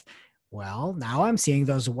August 4th. Well, now I'm seeing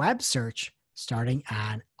those web search starting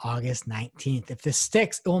on August 19th. If this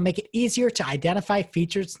sticks, it will make it easier to identify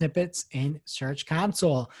featured snippets in Search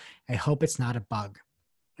Console. I hope it's not a bug.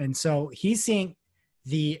 And so he's seeing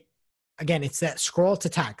again, it's that scroll to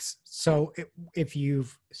text. So if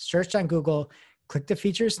you've searched on Google, click the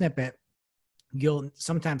feature snippet, you'll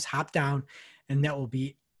sometimes hop down and that will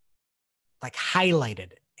be like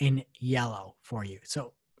highlighted in yellow for you.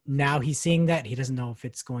 So now he's seeing that. He doesn't know if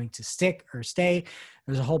it's going to stick or stay.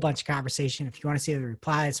 There's a whole bunch of conversation. If you want to see the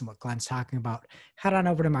replies and what Glenn's talking about, head on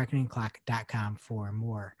over to marketingclock.com for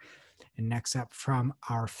more. And next up from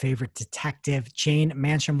our favorite detective, Jane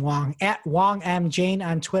Mansham Wong at Wong M. Jane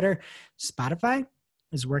on Twitter. Spotify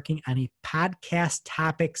is working on a podcast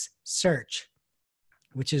topics search,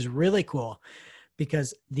 which is really cool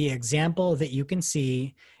because the example that you can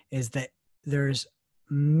see is that there's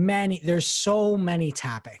so many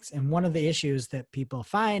topics. And one of the issues that people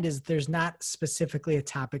find is there's not specifically a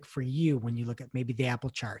topic for you when you look at maybe the Apple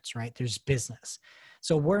charts, right? There's business.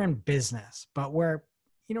 So we're in business, but we're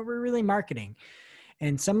really marketing.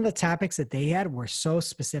 And some of the topics that they had were so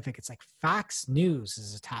specific. It's like Fox News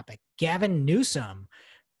is a topic. Gavin Newsom,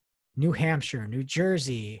 New Hampshire, New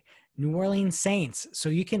Jersey, New Orleans Saints. So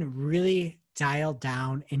you can really dial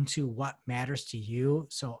down into what matters to you.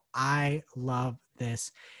 So I love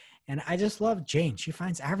this. And I just love Jane. She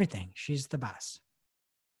finds everything. She's the best.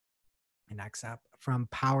 And next up from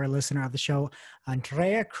power listener of the show,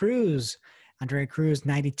 Andrea Cruz. Andrea Cruz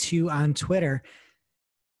 92 on Twitter.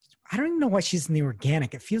 I don't even know why she's in the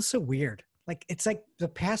organic. It feels so weird. Like it's like the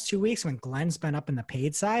past 2 weeks when Glenn's been up in the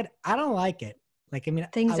paid side. I don't like it. Like, I mean,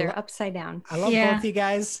 Things are upside down. I love both you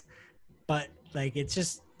guys, but like it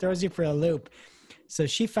just throws you for a loop. So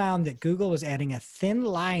she found that Google was adding a thin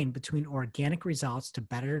line between organic results to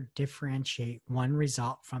better differentiate one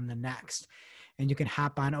result from the next. And you can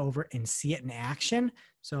hop on over and see it in action.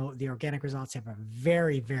 So the organic results have a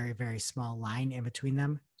very, very, very small line in between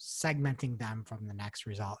them, segmenting them from the next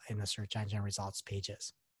result in the search engine results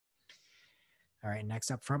pages. All right, next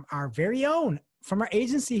up from our very own, from our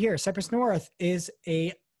agency here, Cypress North, is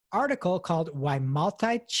a article called Why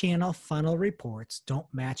Multi-Channel Funnel Reports Don't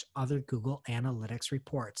Match Other Google Analytics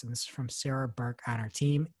Reports. And this is from Sarah Burke on our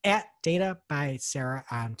team at Data by Sarah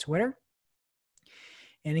on Twitter.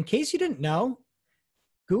 And in case you didn't know,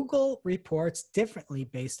 Google reports differently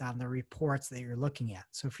based on the reports that you're looking at.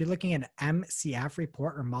 So if you're looking at an MCF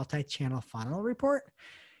report or multi-channel funnel report,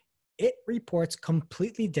 it reports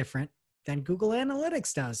completely different than Google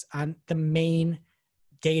Analytics does on the main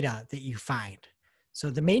data that you find. So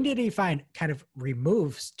the main data you find kind of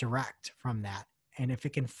removes direct from that. And if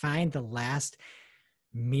it can find the last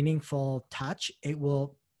meaningful touch, it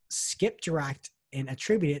will skip direct and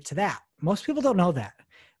attribute it to that. Most people don't know that.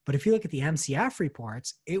 But if you look at the MCF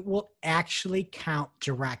reports, it will actually count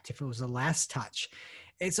direct if it was the last touch.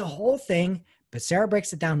 It's a whole thing, but Sarah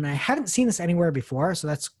breaks it down. And I haven't seen this anywhere before, so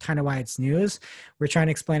that's kind of why it's news. We're trying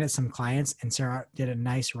to explain it to some clients, and Sarah did a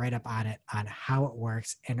nice write-up on it, on how it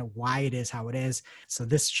works and why it is how it is. So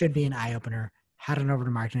this should be an eye-opener. Head on over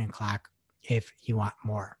to Marketing O'Clock if you want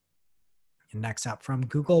more. And next up, from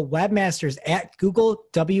Google Webmasters at Google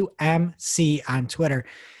WMC on Twitter,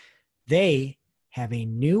 they have a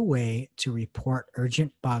new way to report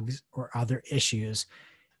urgent bugs or other issues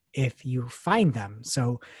if you find them.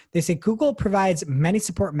 So they say Google provides many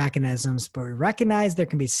support mechanisms, but we recognize there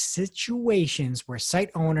can be situations where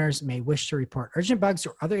site owners may wish to report urgent bugs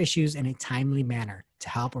or other issues in a timely manner. To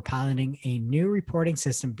help, we're piloting a new reporting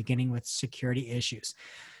system beginning with security issues.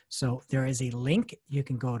 So there is a link. You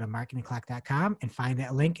can go to marketingclock.com and find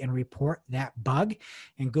that link and report that bug,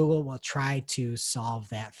 and Google will try to solve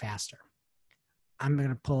that faster. I'm going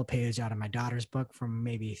to pull a page out of my daughter's book from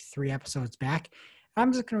maybe 3 episodes back.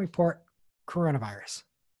 I'm just going to report coronavirus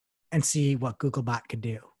and see what Googlebot could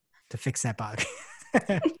do to fix that bug.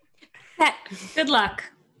 Good luck.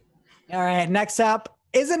 All right. Next up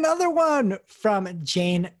is another one from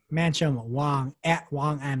Jane Mancham Wong at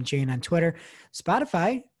WongMJane on Twitter.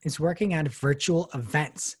 Spotify is working on virtual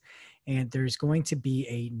events, and there's going to be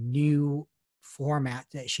a new format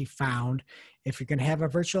that she found. If you're going to have a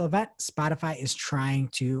virtual event, Spotify is trying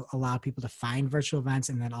to allow people to find virtual events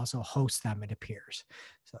and then also host them, it appears.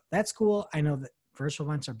 So that's cool. I know that virtual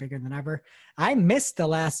events are bigger than ever. I missed the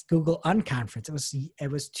last Google Unconference.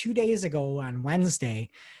 It was 2 days ago on Wednesday,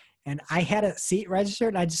 and I had a seat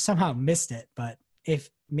registered. I just somehow missed it. But if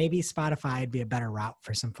maybe Spotify would be a better route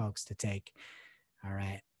for some folks to take. All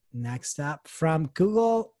right. Next up, from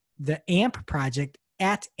Google, the AMP project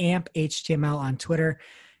at AMP-HTML on Twitter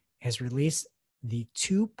has released the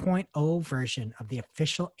 2.0 version of the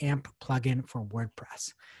official AMP plugin for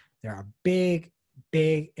WordPress. There are big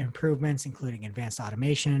improvements, including advanced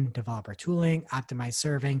automation, developer tooling, optimized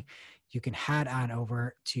serving. You can head on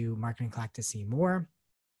over to Marketing Clock to see more.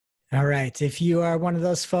 All right. If you are one of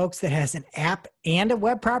those folks that has an app and a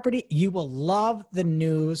web property, you will love the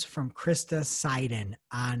news from Krista Seiden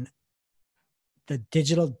on the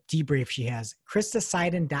digital debrief she has.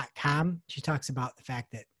 KristaSeiden.com. She talks about the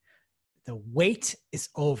fact that the wait is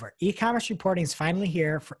over. E-commerce reporting is finally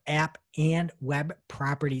here for app and web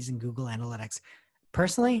properties in Google Analytics.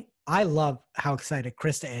 Personally, I love how excited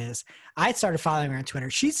Krista is. I started following her on Twitter.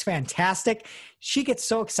 She's fantastic. She gets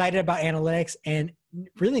so excited about analytics and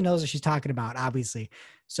really knows what she's talking about, obviously.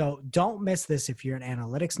 So don't miss this if you're an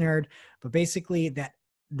analytics nerd. But basically, that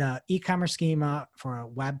the e-commerce schema for a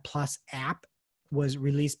Web Plus app was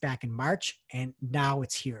released back in March, and now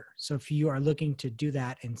it's here. So if you are looking to do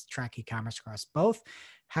that and track e-commerce across both,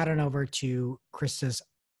 head on over to Krista's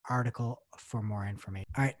article for more information.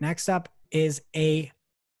 All right, next up is a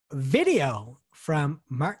video from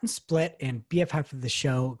Martin Splitt and BFF of the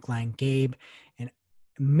show, Glenn Gabe, an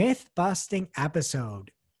myth-busting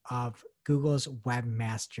episode of Google's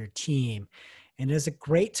webmaster team. And it is a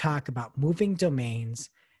great talk about moving domains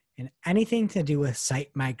and anything to do with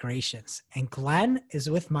site migrations. And Glenn is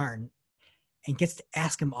with Martin and gets to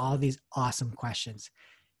ask him all these awesome questions.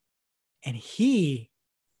 And he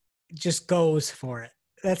just goes for it.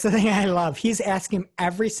 That's the thing I love. He's asking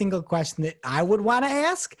every single question that I would want to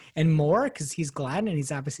ask and more, because he's Glenn and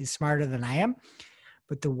he's obviously smarter than I am.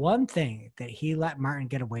 But the one thing that he let Martin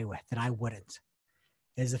get away with that I wouldn't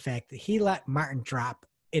is the fact that he let Martin drop,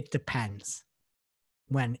 "It depends,"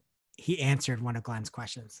 when he answered one of Glenn's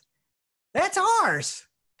questions. That's ours.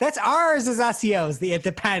 That's ours as SEOs, the "it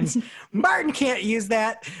depends." Martin can't use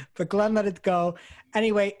that, but Glenn let it go.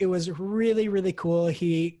 Anyway, it was really, really cool.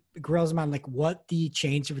 He grills him on like what the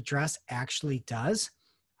change of address actually does.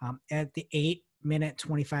 At the 8-minute,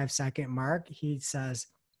 25-second mark, he says,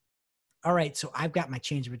 all right, so I've got my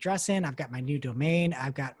change of address in, I've got my new domain,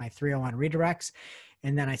 I've got my 301 redirects,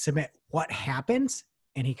 and then I submit what happens.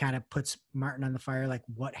 And he kind of puts Martin on the fire, like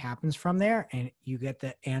what happens from there, and you get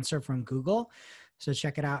the answer from Google. So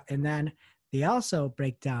check it out. And then they also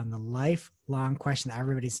break down the lifelong question that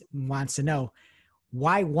everybody wants to know: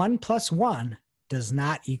 why 1 + 1 does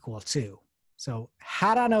not equal 2. So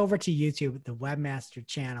head on over to YouTube, the Webmaster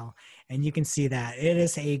channel, and you can see that. It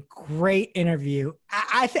is a great interview.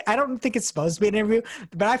 I don't think it's supposed to be an interview,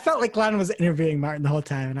 but I felt like Glenn was interviewing Martin the whole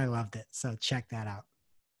time, and I loved it. So check that out.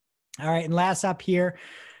 All right, and last up here,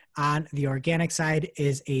 on the organic side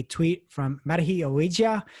is a tweet from Madahi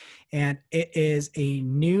Owijia, and it is a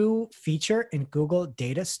new feature in Google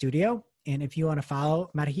Data Studio. And if you want to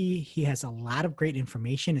follow Madahi, he has a lot of great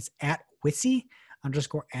information. It's at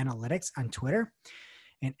Wissy_analytics on Twitter.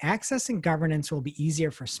 And accessing governance will be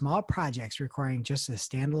easier for small projects requiring just a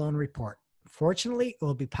standalone report. Fortunately, it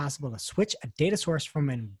will be possible to switch a data source from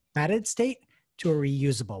an embedded state to a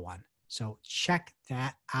reusable one. So check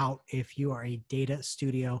that out if you are a Data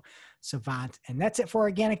Studio savant. And that's it for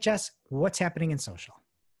organic, Jess. What's happening in social?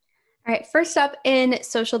 All right, first up in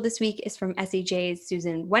social this week is from SEJ's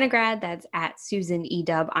Susan Winograd. That's at Susan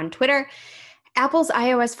EW on Twitter. Apple's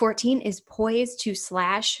iOS 14 is poised to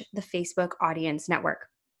slash the Facebook audience network.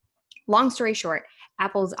 Long story short,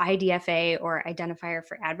 Apple's IDFA, or Identifier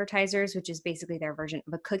for Advertisers, which is basically their version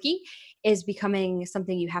of a cookie, is becoming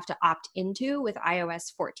something you have to opt into with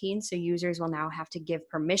iOS 14. So users will now have to give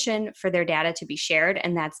permission for their data to be shared.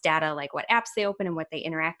 And that's data like what apps they open and what they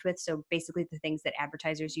interact with. So basically the things that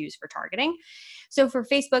advertisers use for targeting. So for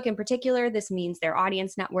Facebook in particular, this means their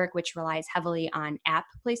audience network, which relies heavily on app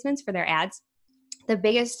placements for their ads. The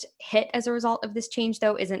biggest hit as a result of this change,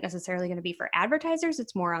 though, isn't necessarily going to be for advertisers.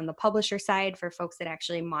 It's more on the publisher side for folks that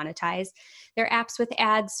actually monetize their apps with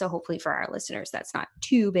ads. So hopefully for our listeners, that's not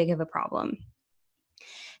too big of a problem.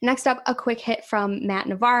 Next up, a quick hit from Matt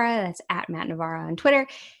Navarra. That's at Matt Navarra on Twitter.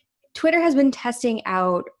 Twitter has been testing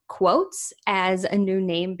out quotes as a new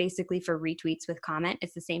name basically for retweets with comment.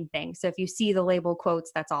 It's the same thing. So if you see the label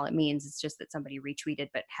quotes, that's all it means. It's just that somebody retweeted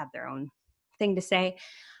but had their own thing to say.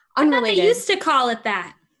 Unrelated. I thought they used to call it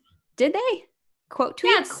that. Did they? Quote tweets?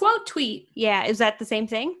 Yeah, quote tweet. Yeah, is that the same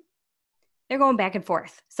thing? They're going back and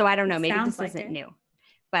forth. So I don't know. Maybe this isn't new.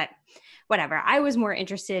 But whatever. I was more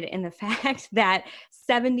interested in the fact that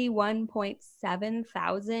 71.7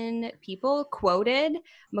 thousand people quoted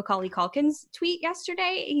Macaulay Culkin's tweet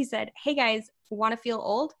yesterday. He said, "Hey guys, want to feel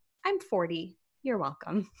old? I'm 40. You're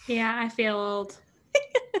welcome." Yeah, I feel old.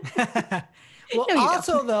 Well, No,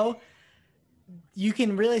 also though, you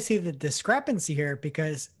can really see the discrepancy here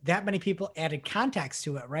because that many people added context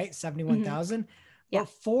to it, right? 71,000. Yeah. Well,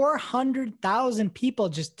 400,000 people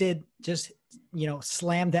just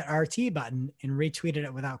slammed that RT button and retweeted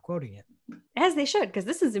it without quoting it. As they should, because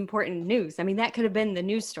this is important news. I mean, that could have been the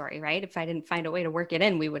news story, right? If I didn't find a way to work it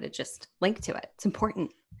in, we would have just linked to it. It's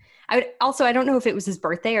important. I don't know if it was his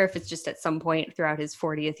birthday or if it's just at some point throughout his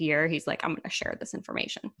 40th year, he's like, I'm going to share this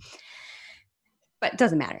information. But it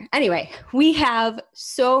doesn't matter. Anyway, we have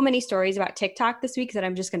so many stories about TikTok this week that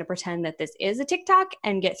I'm just going to pretend that this is a TikTok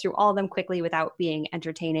and get through all of them quickly without being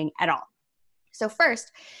entertaining at all. So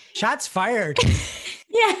first, shots fired.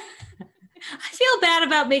 Yeah. I feel bad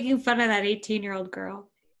about making fun of that 18-year-old girl.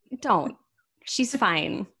 Don't. She's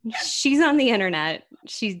fine. She's on the internet.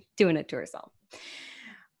 She's doing it to herself.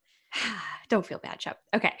 Don't feel bad, Shep.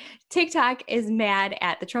 Okay. TikTok is mad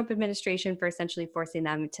at the Trump administration for essentially forcing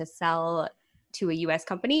them to sell to a U.S.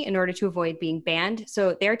 company in order to avoid being banned.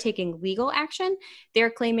 So they're taking legal action. They're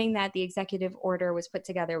claiming that the executive order was put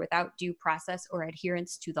together without due process or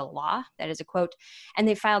adherence to the law. That is a quote. And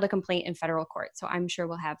they filed a complaint in federal court. So I'm sure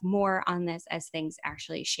we'll have more on this as things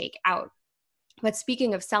actually shake out. But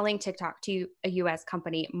speaking of selling TikTok to a U.S.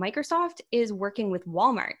 company, Microsoft is working with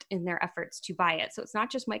Walmart in their efforts to buy it. So it's not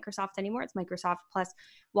just Microsoft anymore. It's Microsoft plus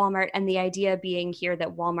Walmart. And the idea being here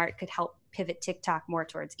that Walmart could help pivot TikTok more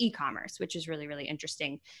towards e-commerce, which is really, really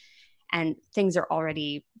interesting. And things are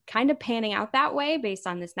already kind of panning out that way based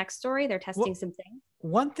on this next story. They're testing some things.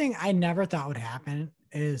 One thing I never thought would happen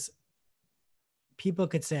is people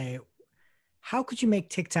could say, how could you make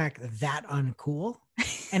TikTok that uncool?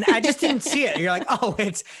 And I just didn't see it. You're like, oh,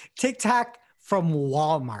 it's TikTok from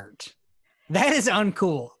Walmart. That is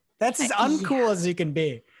uncool. That's as uncool as you can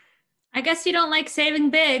be. I guess you don't like saving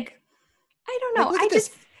big. I don't know. Like,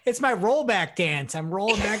 it's my rollback dance. I'm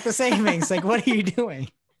rolling back the savings. Like, what are you doing?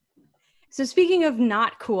 So speaking of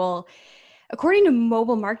not cool, according to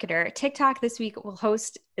Mobile Marketer, TikTok this week will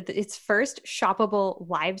host its first shoppable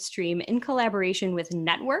live stream in collaboration with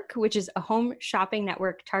Network, which is a home shopping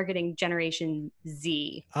network targeting Generation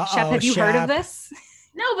Z. Shep, have you heard of this?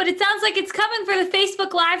 No, but it sounds like it's coming for the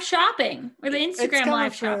Facebook live shopping or the Instagram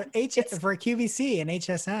live shopping. For QVC and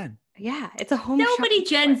HSN. Yeah, it's a home Nobody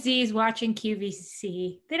Gen Z is watching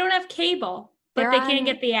QVC. They don't have cable, but they can't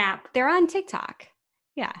get the app. They're on TikTok.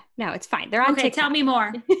 Yeah, no, it's fine. They're on TikTok. Tell me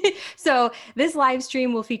more. So this live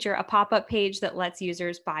stream will feature a pop-up page that lets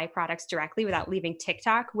users buy products directly without leaving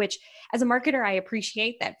TikTok, which as a marketer, I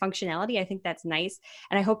appreciate that functionality. I think that's nice.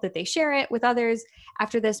 And I hope that they share it with others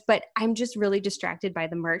after this, but I'm just really distracted by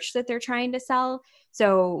the merch that they're trying to sell.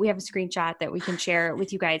 So we have a screenshot that we can share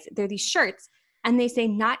with you guys. They're these shirts and they say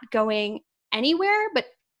not going anywhere, but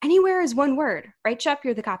anywhere is one word, right, Shep?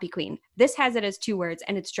 You're the copy queen. This has it as 2 words,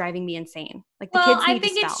 and it's driving me insane. Like the kids need I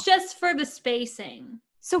think to it's spell. just for the spacing.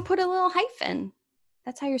 So put a little hyphen.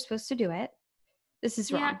 That's how you're supposed to do it. This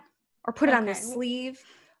is wrong. Or put it on the sleeve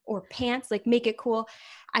or pants, like make it cool.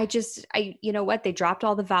 You know what? They dropped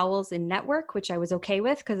all the vowels in network, which I was okay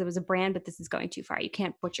with because it was a brand, but this is going too far. You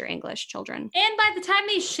can't butcher English, children. And by the time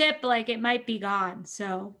they ship, like it might be gone.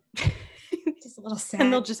 So just a little sad.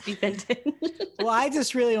 And they'll just be vintage. Well, I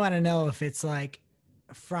just really want to know if it's like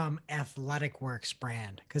from Athletic Works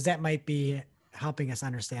brand, because that might be helping us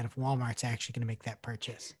understand if Walmart's actually going to make that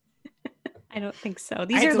purchase. I don't think so. I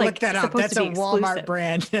These had are to like look that up. supposed That's to a be Walmart exclusive.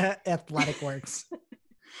 brand, Athletic Works.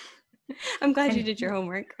 I'm glad you did your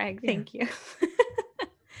homework, Craig. Thank you.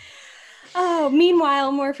 Oh, meanwhile,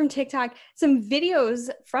 more from TikTok. Some videos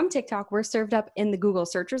from TikTok were served up in the Google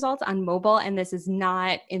search results on mobile, and this is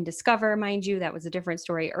not in Discover, mind you. That was a different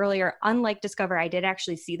story earlier. Unlike Discover, I did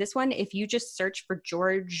actually see this one. If you just search for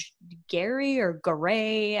George Gary or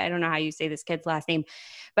Garay, I don't know how you say this kid's last name,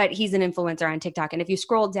 but he's an influencer on TikTok. And if you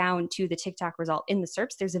scroll down to the TikTok result in the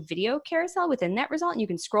search, there's a video carousel within that result, and you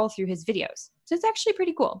can scroll through his videos. So it's actually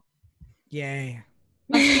pretty cool. Yay.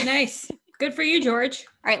 Must be nice. Good for you, George.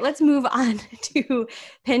 All right, let's move on to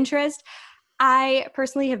Pinterest. I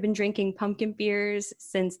personally have been drinking pumpkin beers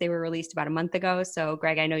since they were released about a month ago. So,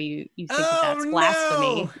 Greg, I know you think that's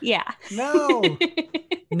blasphemy. No. Yeah. No.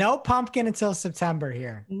 No pumpkin until September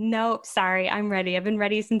here. Nope. Sorry. I'm ready. I've been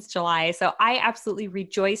ready since July. So I absolutely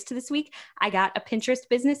rejoiced this week. I got a Pinterest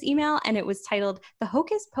business email and it was titled The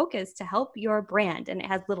Hocus Pocus to Help Your Brand. And it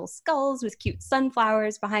has little skulls with cute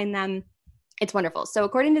sunflowers behind them. It's wonderful. So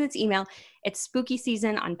according to this email, it's spooky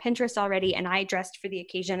season on Pinterest already, and I dressed for the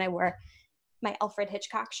occasion. I wore my Alfred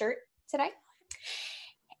Hitchcock shirt today.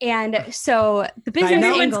 And so the business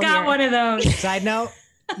Everyone's angle got here, one of those. Side note,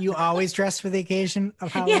 you always dress for the occasion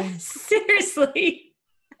of Halloween? Yes, seriously.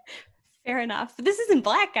 fair enough. But this isn't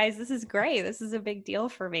black, guys. This is gray. This is a big deal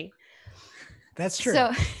for me. That's true.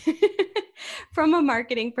 So from a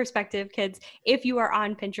marketing perspective, kids, if you are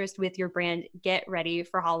on Pinterest with your brand, get ready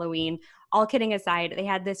for Halloween. All kidding aside, they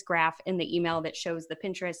had this graph in the email that shows the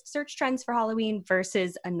Pinterest search trends for Halloween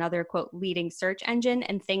versus another quote leading search engine,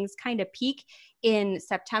 and things kind of peak in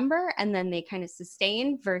September and then they kind of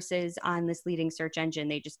sustain versus on this leading search engine,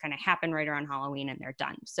 they just kind of happen right around Halloween and they're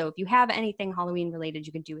done. So if you have anything Halloween related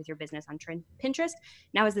you can do with your business on Pinterest,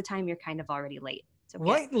 now is the time you're kind of already late. So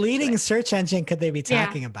what leading search engine could they be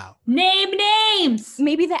talking about? Name names.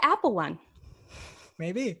 Maybe the Apple one.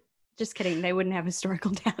 Maybe. Just kidding. They wouldn't have historical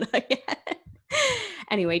data yet.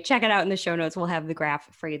 Anyway, check it out in the show notes. We'll have the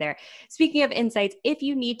graph for you there. Speaking of insights, if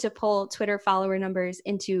you need to pull Twitter follower numbers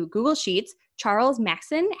into Google Sheets, Charles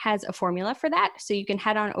Maxon has a formula for that. So you can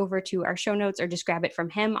head on over to our show notes or just grab it from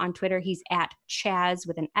him on Twitter. He's at Chaz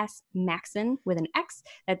with an S, Maxon with an X.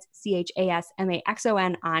 That's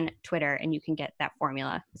CHASMAXON on Twitter. And you can get that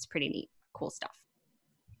formula. It's pretty neat. Cool stuff.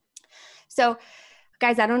 So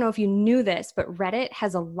guys, I don't know if you knew this, but Reddit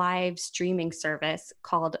has a live streaming service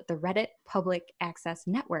called the Reddit Public Access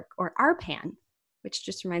Network, or RPAN, which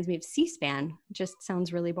just reminds me of C-SPAN. Just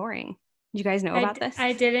sounds really boring. Did you guys know about this?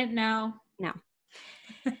 I didn't know. No.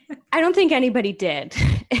 I don't think anybody did.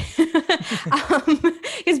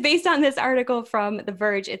 Because based on this article from The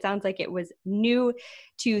Verge, it sounds like it was new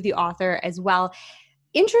to the author as well.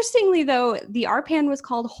 Interestingly, though, the RPAN was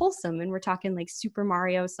called Wholesome, and we're talking like Super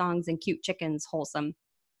Mario songs and cute chickens wholesome.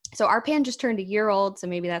 So RPAN just turned a year old, so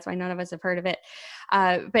maybe that's why none of us have heard of it.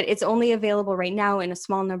 But it's only available right now in a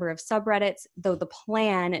small number of subreddits, though the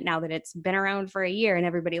plan, now that it's been around for a year and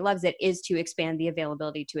everybody loves it, is to expand the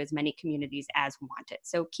availability to as many communities as want it.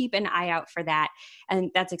 So keep an eye out for that.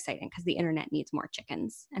 And that's exciting because the internet needs more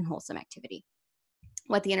chickens and wholesome activity.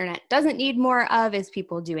 What the internet doesn't need more of is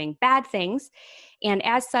people doing bad things. And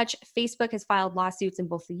as such, Facebook has filed lawsuits in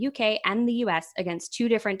both the UK and the US against 2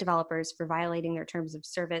 different developers for violating their terms of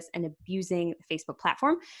service and abusing the Facebook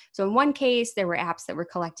platform. So in one case, there were apps that were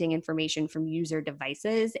collecting information from user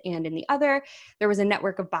devices. And in the other, there was a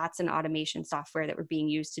network of bots and automation software that were being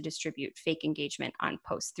used to distribute fake engagement on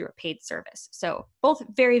posts through a paid service. So both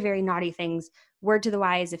very, very naughty things. Word to the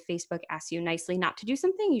wise, if Facebook asks you nicely not to do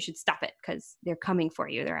something, you should stop it because they're coming for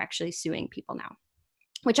you. They're actually suing people now,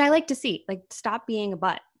 which I like to see. Like, stop being a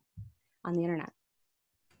butt on the internet.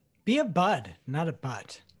 Be a bud, not a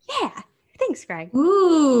butt. Yeah. Thanks, Greg.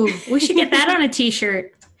 Ooh, we should get that on a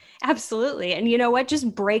t-shirt. Absolutely. And you know what?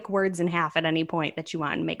 Just break words in half at any point that you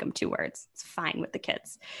want and make them 2 words. It's fine with the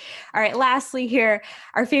kids. All right. Lastly here,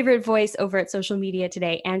 our favorite voice over at social media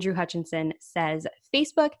today, Andrew Hutchinson, says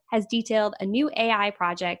Facebook has detailed a new AI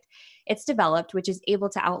project it's developed, which is able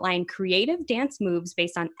to outline creative dance moves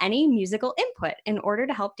based on any musical input in order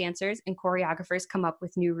to help dancers and choreographers come up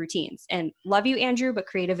with new routines. And love you, Andrew, but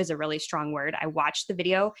creative is a really strong word. I watched the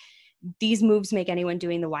video. These moves make anyone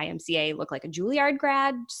doing the YMCA look like a Juilliard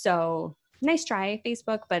grad. So nice try,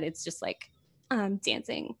 Facebook, but it's just like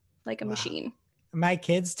dancing like a machine. My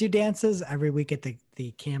kids do dances every week at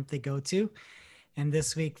the camp they go to. And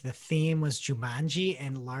this week the theme was Jumanji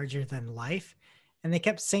and Larger Than Life. And they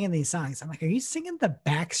kept singing these songs. I'm like, are you singing the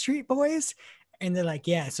Backstreet Boys? And they're like,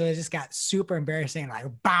 yeah. So it just got super embarrassing. Like,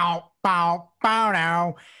 bow, bow, bow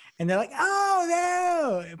now. And they're like,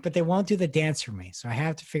 oh no. But they won't do the dance for me. So I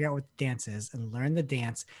have to figure out what the dance is and learn the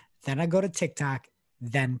dance. Then I go to TikTok,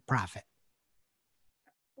 then profit.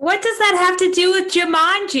 What does that have to do with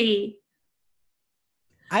Jumanji?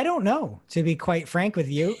 I don't know, to be quite frank with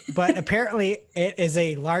you, but apparently it is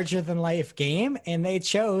a larger than life game and they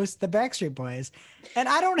chose the Backstreet Boys and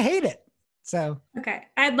I don't hate it. So, okay.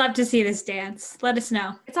 I'd love to see this dance. Let us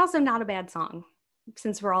know. It's also not a bad song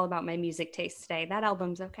since we're all about my music taste today. That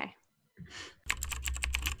album's okay.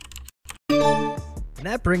 And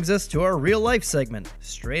that brings us to our real life segment,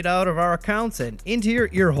 straight out of our accounts and into your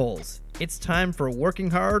ear holes. It's time for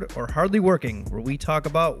Working Hard or Hardly Working, where we talk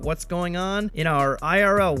about what's going on in our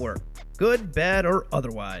IRL work, good, bad, or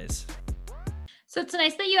otherwise. So it's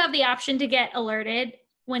nice that you have the option to get alerted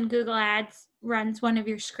when Google Ads runs one of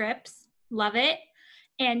your scripts. Love it.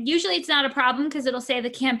 And usually it's not a problem because it'll say the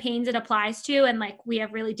campaigns it applies to. And like we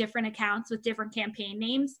have really different accounts with different campaign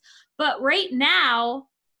names. But right now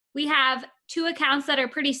we have two accounts that are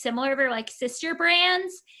pretty similar. They're like sister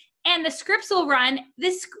brands. And the scripts will run.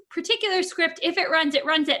 This particular script, if it runs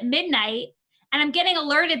at midnight. And I'm getting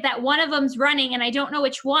alerted that one of them's running and I don't know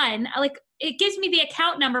which one. Like it gives me the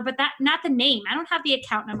account number, but that not the name. I don't have the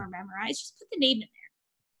account number memorized. Just put the name in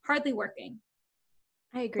there. Hardly working.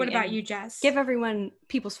 I agree. What about you, Jess? Give everyone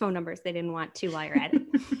people's phone numbers they didn't want to while you're at it.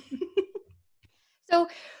 So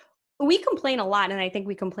we complain a lot, and I think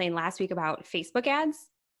we complained last week about Facebook ads,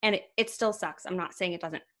 and it still sucks. I'm not saying it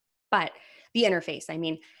doesn't, but the interface, I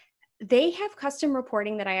mean, they have custom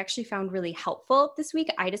reporting that I actually found really helpful this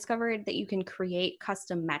week. I discovered that you can create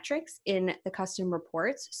custom metrics in the custom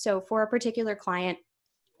reports. So for a particular client,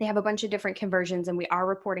 they have a bunch of different conversions and we are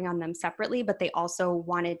reporting on them separately, but they also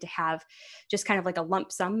wanted to have just kind of like a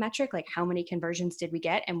lump sum metric, like how many conversions did we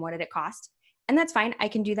get and what did it cost? And that's fine. I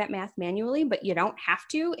can do that math manually, but you don't have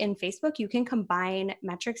to. In Facebook, you can combine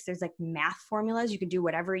metrics. There's like math formulas. You can do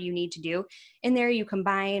whatever you need to do. In there, you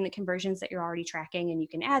combine conversions that you're already tracking and you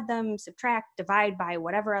can add them, subtract, divide by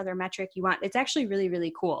whatever other metric you want. It's actually really,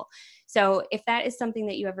 really cool. So if that is something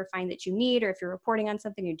that you ever find that you need, or if you're reporting on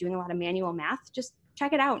something, you're doing a lot of manual math, just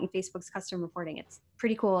check it out in Facebook's custom reporting. It's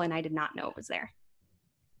pretty cool. And I did not know it was there.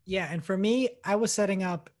 Yeah. And for me, I was setting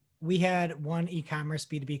up, we had one e-commerce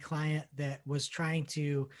B2B client that was trying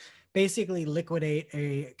to basically liquidate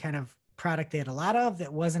a kind of product they had a lot of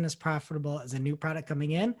that wasn't as profitable as a new product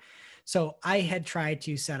coming in. So I had tried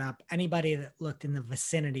to set up anybody that looked in the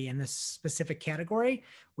vicinity in this specific category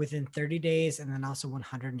within 30 days and then also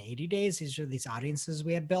 180 days. These are these audiences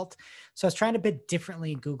we had built. So I was trying to bid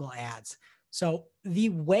differently in Google Ads. So the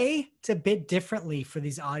way to bid differently for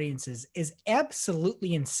these audiences is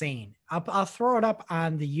absolutely insane. I'll throw it up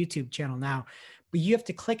on the YouTube channel now, but you have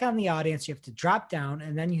to click on the audience, you have to drop down,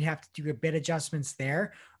 and then you have to do your bid adjustments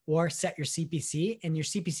there or set your CPC, and your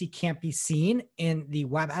CPC can't be seen in the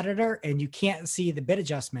web editor and you can't see the bid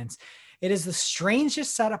adjustments. It is the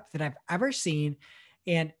strangest setup that I've ever seen.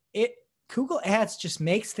 And Google Ads just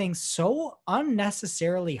makes things so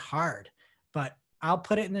unnecessarily hard, but I'll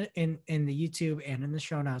put it in the YouTube and in the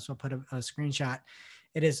show notes. I'll put a screenshot.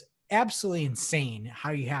 It is absolutely insane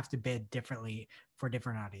how you have to bid differently for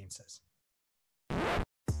different audiences.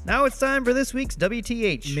 Now it's time for this week's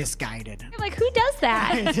WTH. Misguided. You're like, who does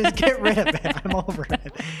that? Just get rid of it. I'm over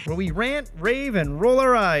it. Where we rant, rave, and roll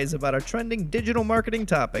our eyes about a trending digital marketing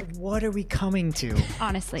topic. What are we coming to?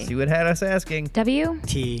 Honestly. See what had us asking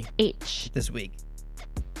WTH this week.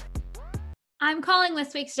 I'm calling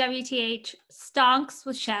this week's WTH Stonks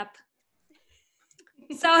with Shep.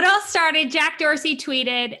 So it all started, Jack Dorsey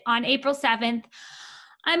tweeted on April 7th,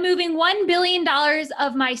 I'm moving $1 billion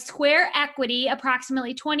of my Square equity,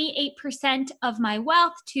 approximately 28% of my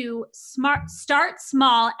wealth, to Start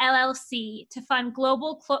Small LLC to fund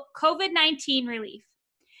global COVID-19 relief.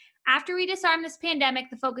 After we disarm this pandemic,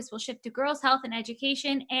 the focus will shift to girls' health and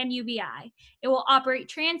education and UBI. It will operate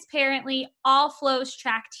transparently, all flows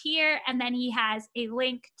tracked here. And then he has a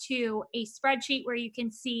link to a spreadsheet where you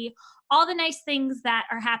can see all the nice things that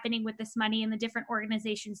are happening with this money and the different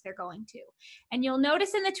organizations they're going to. And you'll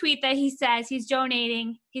notice in the tweet that he says he's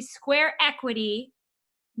donating his Square equity,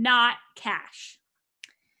 not cash.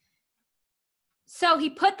 So he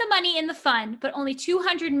put the money in the fund, but only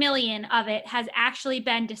 200 million of it has actually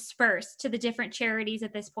been dispersed to the different charities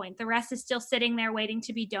at this point. The rest is still sitting there waiting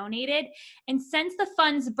to be donated. And since the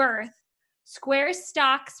fund's birth, Square's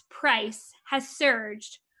stock's price has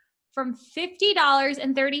surged from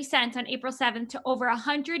 $50.30 on April 7th to over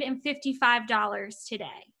 $155 today.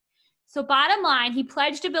 So bottom line, he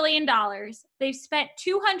pledged $1 billion. They've spent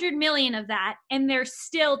 200 million of that, and there's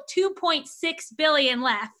still 2.6 billion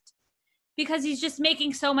left, because he's just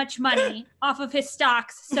making so much money off of his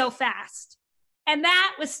stocks so fast. And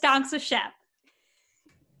that was Stonks with Shep.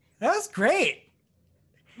 That was great.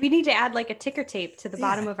 We need to add like a ticker tape to the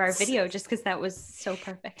bottom of our video just because that was so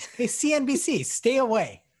perfect. Hey, CNBC, stay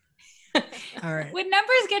away. All right. When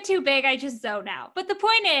numbers get too big, I just zone out. But the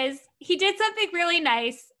point is, he did something really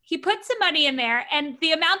nice. He put some money in there, and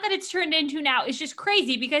the amount that it's turned into now is just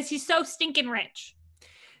crazy because he's so stinking rich.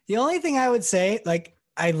 The only thing I would say, like,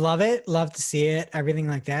 I love it, love to see it, everything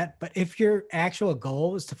like that. But if your actual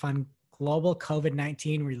goal was to fund global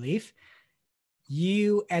COVID-19 relief,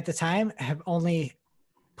 you at the time have only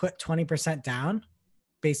put 20% down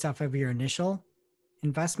based off of your initial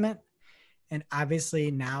investment. And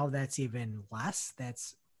obviously now that's even less.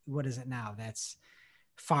 That's, what is it now? That's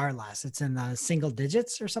far less. It's in the single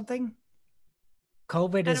digits or something.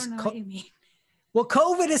 COVID is, I don't know what you mean. Well,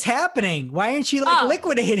 COVID is happening. Why aren't you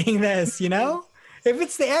liquidating this, you know? If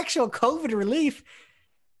it's the actual COVID relief,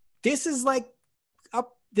 this is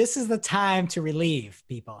this is the time to relieve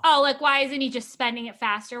people. Oh, like why isn't he just spending it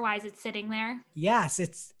faster? Why is it sitting there?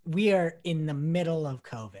 Yes, we are in the middle of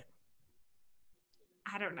COVID.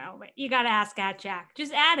 I don't know, but you got to ask at Jack.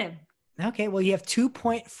 Just add him. Okay, well, you have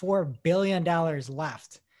 $2.4 billion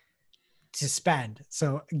left to spend.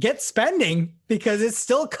 So get spending because it's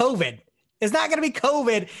still COVID. It's not going to be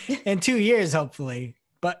COVID in 2 years, hopefully.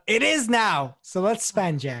 But it is now. So let's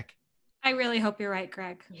spend, Jack. I really hope you're right,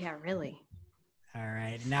 Greg. Yeah, really. All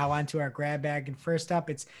right. Now on to our grab bag. And first up,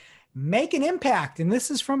 it's Make an Impact. And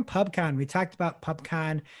this is from PubCon. We talked about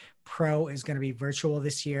PubCon Pro is going to be virtual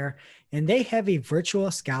this year. And they have a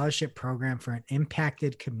virtual scholarship program for an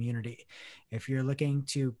impacted community. If you're looking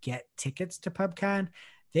to get tickets to PubCon,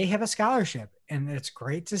 they have a scholarship. And it's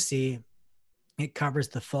great to see. It covers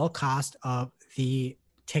the full cost of the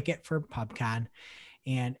ticket for PubCon.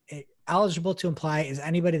 And eligible to apply is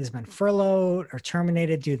anybody that's been furloughed or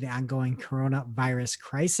terminated due to the ongoing coronavirus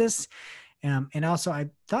crisis. And also, I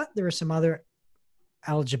thought there was some other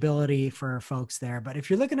eligibility for folks there. But if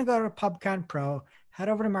you're looking to go to PubCon Pro, head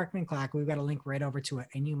over to Marketing Clock. We've got a link right over to it.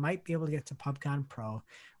 And you might be able to get to PubCon Pro,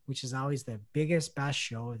 which is always the biggest, best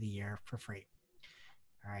show of the year for free.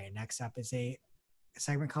 All right, next up is a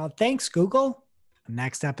segment called Thanks, Google.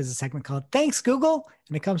 Next up is a segment called Thanks, Google.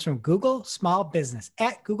 And it comes from Google Small Business,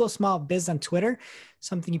 at Google Small Biz on Twitter,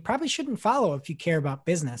 something you probably shouldn't follow if you care about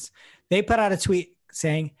business. They put out a tweet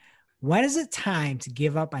saying, when is it time to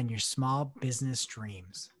give up on your small business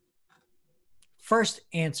dreams? First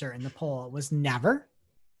answer in the poll was never.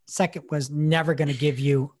 Second was never going to give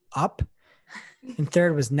you up. And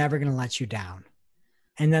third was never going to let you down.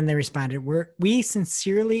 And then they responded, we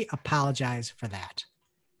sincerely apologize for that.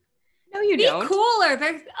 No, you don't. Be cooler.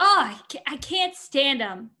 I can't stand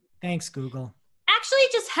them. Thanks, Google. Actually,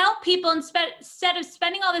 just help people instead of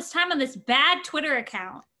spending all this time on this bad Twitter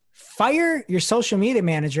account. Fire your social media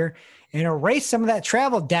manager and erase some of that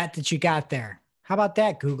travel debt that you got there. How about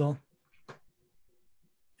that, Google?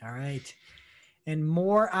 All right. And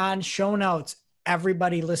more on show notes.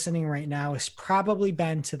 Everybody listening right now has probably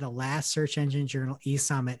been to the last Search Engine Journal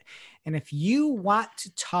eSummit. And if you want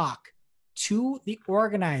to talk to the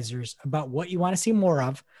organizers about what you want to see more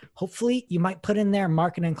of, hopefully you might put in there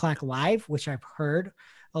Marketing Clock Live, which I've heard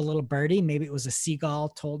a little birdie, maybe it was a seagull,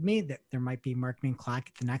 told me that there might be Marketing Clock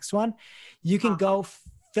at the next one. You can go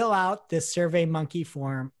fill out this Survey Monkey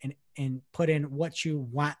form and put in what you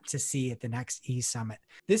want to see at the next eSummit.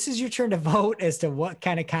 This is your turn to vote as to what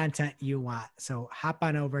kind of content you want. So hop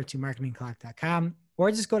on over to marketingclock.com or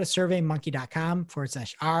just go to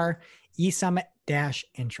surveymonkey.com/r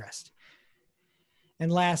eSummit-interest. And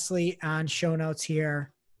lastly, on show notes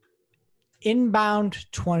here, Inbound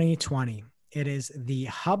 2020. It is the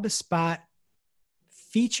HubSpot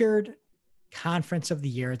featured conference of the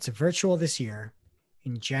year. It's virtual this year.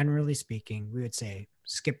 And generally speaking, we would say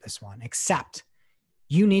skip this one, except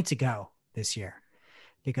you need to go this year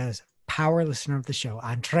because power listener of the show,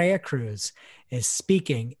 Andrea Cruz, is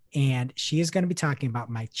speaking, and she is going to be talking about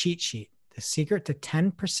my cheat sheet, the secret to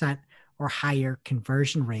 10% or higher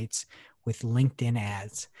conversion rates with LinkedIn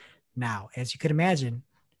ads. Now, as you could imagine,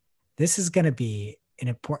 this is going to be an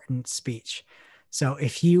important speech. So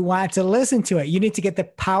if you want to listen to it, you need to get the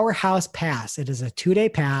Powerhouse Pass. It is a 2-day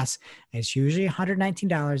pass. It's usually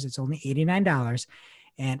 $119. It's only $89.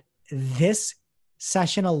 And this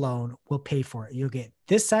session alone will pay for it. You'll get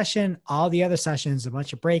this session, all the other sessions, a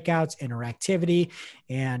bunch of breakouts, interactivity,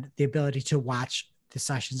 and the ability to watch the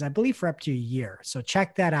sessions, I believe, for up to a year. So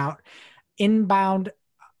check that out, inbound.com,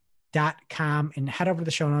 and head over to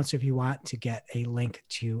the show notes if you want to get a link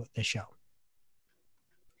to the show.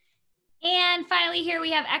 And finally, here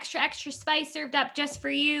we have extra spice served up just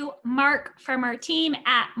for you. Mark from our team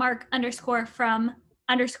at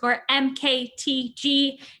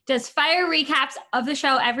Mark_from_MKTG does fire recaps of the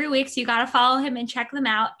show every week. So you got to follow him and check them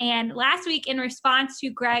out. And last week, in response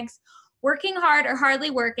to Greg's working hard or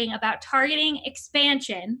hardly working about targeting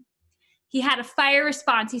expansion, he had a fire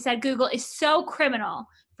response. He said, Google is so criminal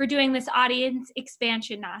for doing this audience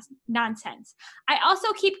expansion nonsense. I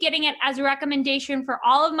also keep getting it as a recommendation for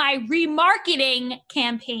all of my remarketing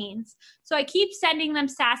campaigns. So I keep sending them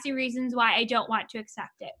sassy reasons why I don't want to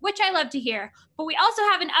accept it, which I love to hear. But we also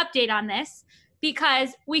have an update on this because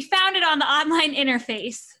we found it on the online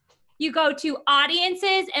interface. You go to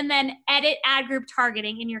audiences and then edit ad group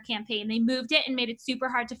targeting in your campaign. They moved it and made it super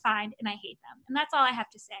hard to find, and I hate them. And that's all I have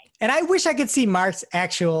to say. And I wish I could see Mark's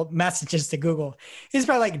actual messages to Google. He's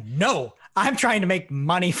probably like, no, I'm trying to make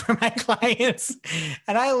money for my clients.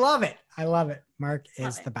 And I love it. I love it. Mark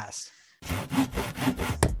is the best.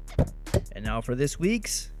 And now for this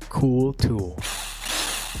week's Cool Tool.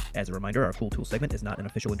 As a reminder, our Cool Tool segment is not an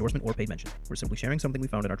official endorsement or paid mention. We're simply sharing something we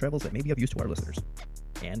found in our travels that may be of use to our listeners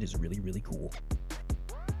and is really, really cool.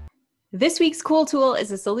 This week's Cool Tool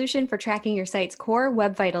is a solution for tracking your site's core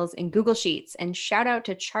web vitals in Google Sheets. And shout out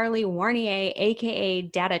to Charlie Warnier, aka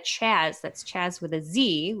Data Chaz. That's Chaz with a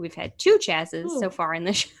Z. We've had 2 Chazes so far in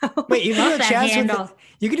the show. Wait, you know Chaz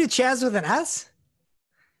you could do Chaz with an S?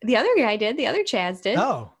 The other guy did. The other Chaz did.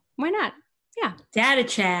 Oh. Why not? Yeah. Data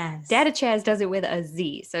Chaz. Data Chaz does it with a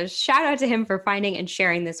Z. So shout out to him for finding and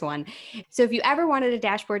sharing this one. So if you ever wanted a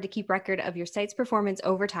dashboard to keep record of your site's performance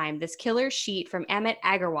over time, this killer sheet from Amit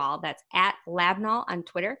Agarwal, that's at Labnol on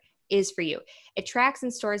Twitter, is for you. It tracks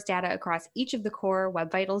and stores data across each of the core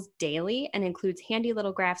web vitals daily and includes handy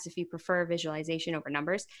little graphs if you prefer visualization over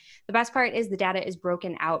numbers. The best part is the data is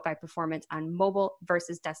broken out by performance on mobile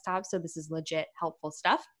versus desktop. So this is legit helpful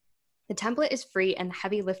stuff. The template is free and the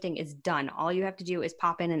heavy lifting is done. All you have to do is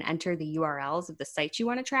pop in and enter the URLs of the sites you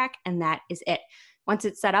want to track, and that is it. Once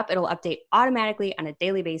it's set up, it'll update automatically on a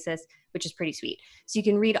daily basis, which is pretty sweet. So you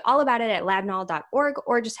can read all about it at labnol.org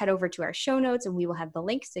or just head over to our show notes and we will have the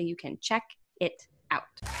link so you can check it out.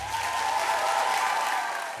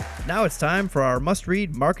 Now it's time for our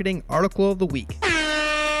must-read marketing article of the week.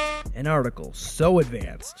 An article so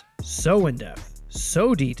advanced, so in-depth,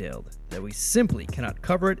 so detailed that we simply cannot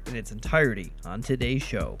cover it in its entirety on today's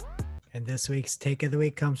show. And this week's take of the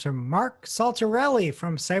week comes from Mark Saltarelli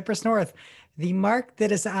from Cypress North, the Mark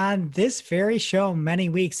that is on this very show many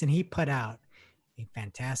weeks, and he put out a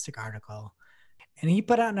fantastic article. And he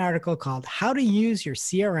put out an article called How to Use Your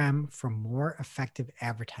CRM for More Effective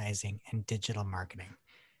Advertising and Digital Marketing.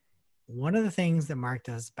 One of the things that Mark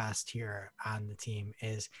does best here on the team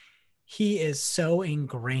is he is so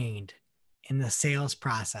ingrained in the sales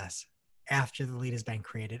process after the lead has been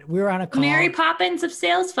created. We were on a call. Mary Poppins of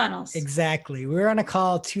sales funnels. Exactly. We were on a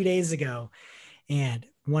call 2 days ago, and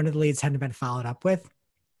one of the leads hadn't been followed up with.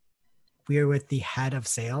 We were with the head of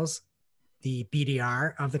sales, the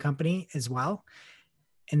BDR of the company as well.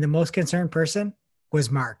 And the most concerned person was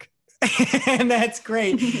Mark. And that's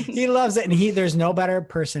great. He loves it. And there's no better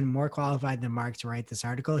person more qualified than Mark to write this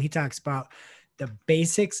article. He talks about the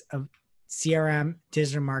basics of CRM,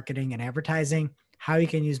 digital marketing, and advertising, how you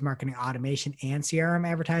can use marketing automation and CRM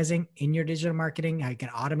advertising in your digital marketing, how you can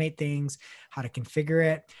automate things, how to configure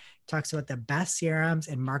it. Talks about the best CRMs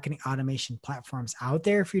and marketing automation platforms out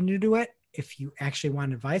there if you're new to it. If you actually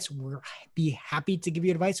want advice, we'll be happy to give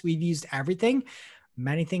you advice. We've used everything.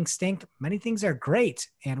 Many things stink. Many things are great,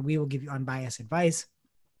 and we will give you unbiased advice.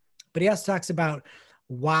 But he also talks about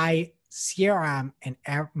why CRM and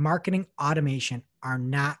marketing automation are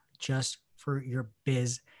not just for your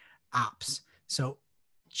biz ops. So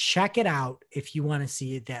check it out if you want to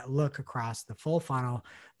see that look across the full funnel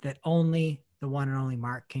that only the one and only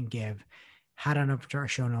Mark can give. head on over to our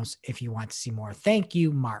show notes if you want to see more. Thank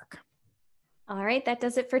you, Mark. All right, that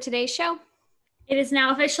does it for today's show. It is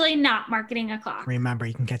now officially not Marketing O'Clock. Remember,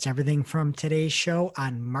 you can catch everything from today's show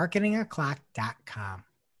on marketingoclock.com.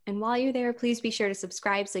 And while you're there, please be sure to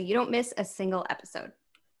subscribe so you don't miss a single episode.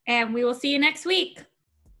 And we will see you next week.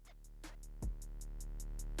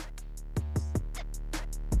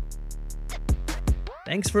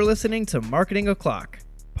 Thanks for listening to Marketing O'Clock,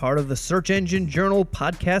 part of the Search Engine Journal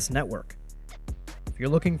Podcast Network. If you're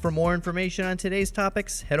looking for more information on today's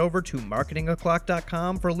topics, head over to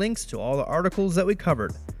marketingoclock.com for links to all the articles that we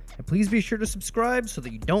covered. And please be sure to subscribe so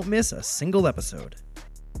that you don't miss a single episode.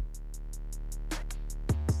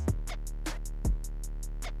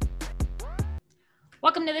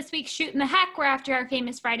 Welcome to this week's Shootin' the Heck. We're after our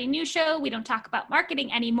famous Friday news show. We don't talk about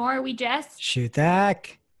marketing anymore. We just... Shoot that.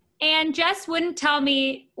 And Jess wouldn't tell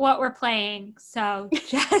me what we're playing. So,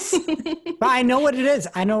 Jess... But I know what it is.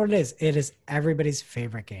 It is everybody's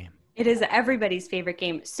favorite game. It is everybody's favorite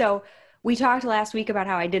game. So we talked last week about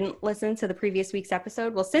how I didn't listen to the previous week's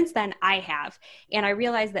episode. Well, since then I have. And I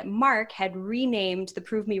realized that Mark had renamed the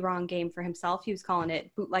Prove Me Wrong game for himself. He was calling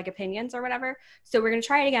it Bootleg Opinions or whatever. So we're going to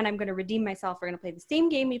try it again. I'm going to redeem myself. We're going to play the same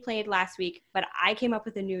game we played last week, but I came up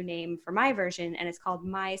with a new name for my version, and it's called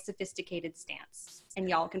My Sophisticated Stance. And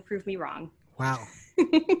y'all can prove me wrong. Wow.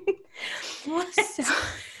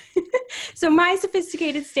 So My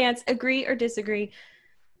Sophisticated Stance, agree or disagree.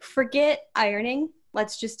 Forget ironing.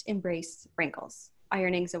 Let's just embrace wrinkles.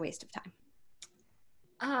 Ironing's a waste of time.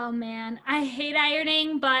 Oh, man. I hate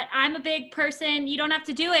ironing, but I'm a big person. You don't have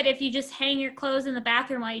to do it if you just hang your clothes in the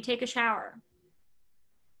bathroom while you take a shower.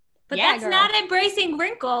 But Yeah, that's girl. not embracing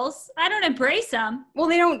wrinkles. I don't embrace them. Well,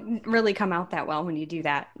 they don't really come out that well when you do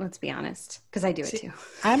that. Let's be honest, because I do it too.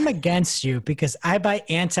 I'm against you because I buy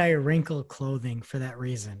anti-wrinkle clothing for that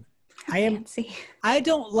reason. Fancy. I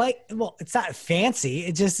don't like, well, it's not fancy.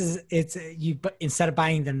 It just is, but instead of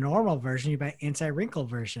buying the normal version, you buy anti-wrinkle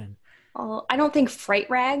version. Well, I don't think Fright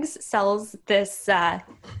Rags sells this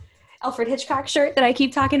Alfred Hitchcock shirt that I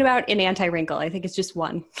keep talking about in anti-wrinkle. I think it's just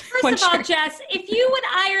one. First of all, Jess, if you would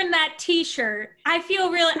iron that t-shirt, I feel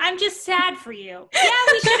really, I'm just sad for you. Yeah,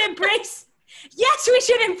 we should embrace, yes, we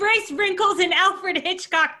should embrace wrinkles in Alfred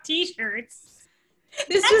Hitchcock t-shirts.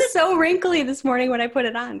 This was so wrinkly this morning when I put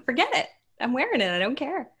it on. Forget it. I'm wearing it. I don't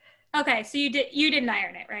care. Okay, so you didn't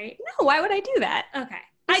iron it, right? No, why would I do that? Okay.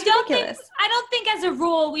 It's I don't think as a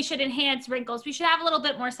rule we should enhance wrinkles. We should have a little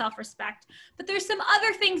bit more self-respect. But there's some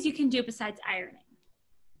other things you can do besides ironing.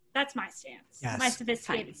 That's my stance. Yes. My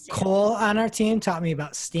sophisticated stance. Cole on our team taught me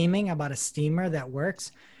about steaming, about a steamer that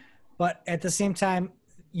works. But at the same time,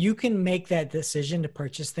 you can make that decision to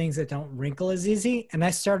purchase things that don't wrinkle as easy. And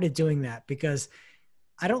I started doing that because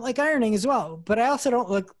I don't like ironing as well, but I also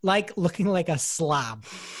don't like looking like a slob.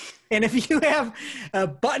 And if you have a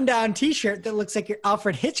button-down t-shirt that looks like your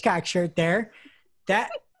Alfred Hitchcock shirt there,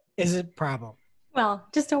 that is a problem. Well,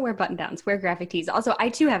 just don't wear button-downs. Wear graphic tees. Also, I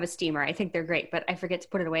too have a steamer. I think they're great, but I forget to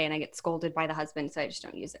put it away and I get scolded by the husband, so I just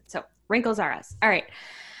don't use it. So wrinkles are us. All right.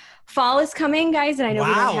 Fall is coming, guys, and I know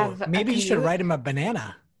we don't have Maybe you should write him a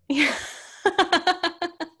banana. Yeah.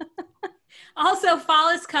 Also, fall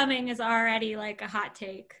is coming is already like a hot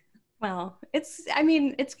take. Well, it's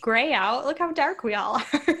gray out. Look how dark we all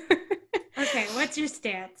are. Okay, what's your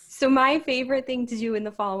stance? So my favorite thing to do in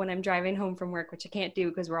the fall when I'm driving home from work, which I can't do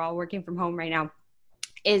because we're all working from home right now,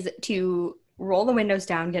 is to roll the windows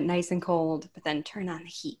down, get nice and cold, but then turn on the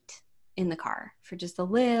heat in the car for just a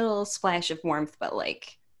little splash of warmth, but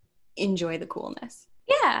like enjoy the coolness.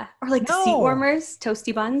 Yeah. Or like the seat warmers,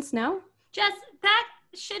 toasty buns. No? Jess, that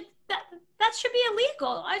should be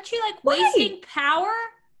illegal. Aren't you like wasting power?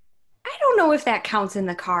 I don't know if that counts in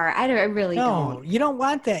the car. I really don't. No, you don't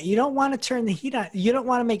want that. You don't want to turn the heat on. You don't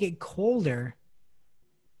want to make it colder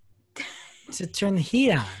to turn the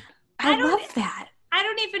heat on. I love that. I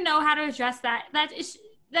don't even know how to address that.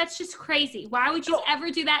 That's just crazy. Why would you ever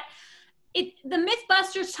do that? The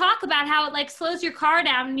Mythbusters talk about how it like slows your car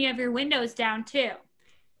down and you have your windows down too.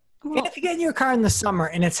 Well, if you get in your car in the summer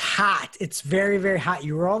and it's hot, it's very, very hot,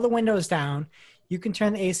 you roll the windows down, you can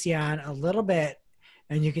turn the AC on a little bit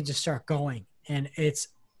and you can just start going and it's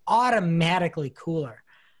automatically cooler.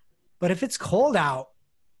 But if it's cold out,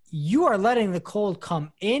 you are letting the cold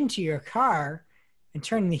come into your car and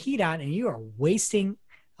turning the heat on, and you are wasting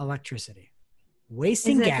electricity,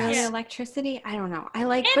 wasting gas. Really electricity? I don't know. I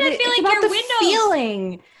like, and but I feel it's like about your the windows.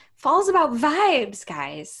 feeling. Fall's about vibes,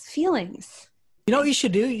 guys. Feelings. You know what you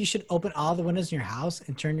should do? You should open all the windows in your house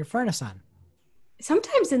and turn your furnace on.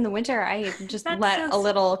 Sometimes in the winter, I just let a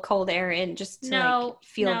little cold air in just to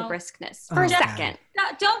feel the briskness for a second. No,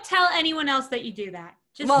 don't tell anyone else that you do that.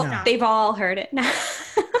 Just Well, stop. they've all heard it now.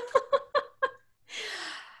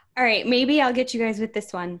 All right, maybe I'll get you guys with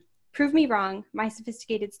this one. Prove me wrong. My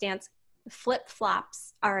sophisticated stance.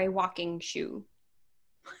 Flip-flops are a walking shoe.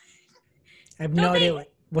 I have no Don't idea they-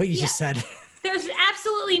 what you Yeah. just said. There's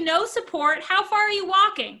absolutely no support. How far are you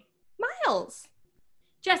walking? Miles.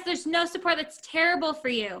 Jess, there's no support. That's terrible for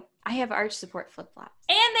you. I have arch support flip-flops.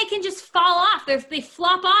 And they can just fall off. They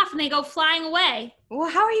flop off and they go flying away. Well,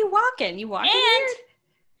 how are you walking? You walking And weird?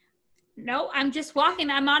 no, I'm just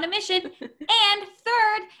walking. I'm on a mission. And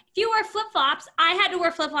third, if you wear flip-flops, I had to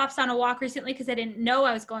wear flip-flops on a walk recently because I didn't know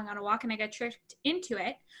I was going on a walk and I got tricked into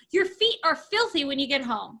it. Your feet are filthy when you get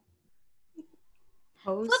home.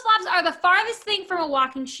 Hose? Flip-flops are the farthest thing from a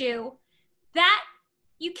walking shoe. That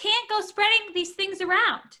you can't go spreading these things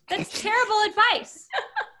around. That's terrible advice.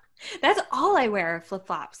 That's all I wear are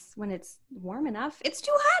flip-flops when it's warm enough. It's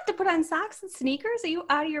too hot to put on socks and sneakers. Are you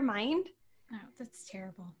out of your mind? Oh, that's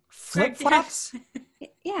terrible. Flip-flops?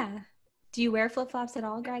 Yeah. Do you wear flip-flops at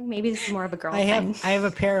all, Greg? Maybe this is more of a girl I thing. have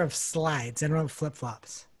a pair of slides. I don't have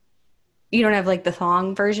flip-flops. You don't have like the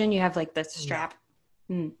thong version? You have like the strap?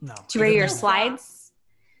 No. Do you wear your No. slides?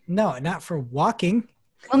 No, not for walking.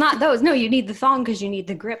 Well, not those. No, you need the thong because you need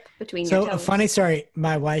the grip between your So toes. a funny story,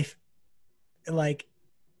 my wife, like,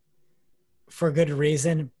 for good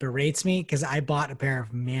reason, berates me because I bought a pair of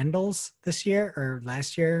Mandals this year or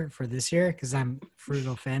last year for this year because I'm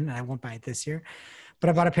frugal Finn and I won't buy it this year. But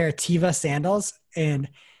I bought a pair of Teva sandals and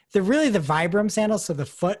they're really the Vibram sandals. So the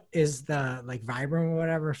foot is the like Vibram or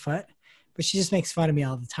whatever foot, but she just makes fun of me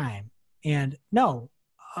all the time. And no,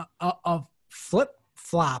 a flip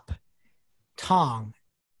flop tong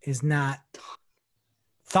is not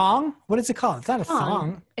thong. What is it called? It's not a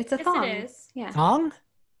thong. It's a Yes, thong. it is. Yeah. Thong?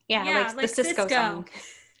 Yeah, like the Cisco song.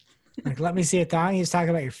 Like, let me see a thong. He was talking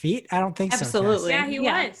about your feet. I don't think so. Absolutely. Yeah, he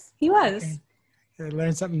Yeah. was. He was. Cass. I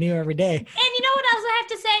learn something new every day. And you know what else I have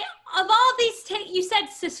to say? Of all these, you said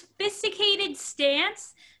sophisticated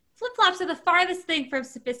stance. Flip-flops are the farthest thing from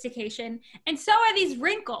sophistication, and so are these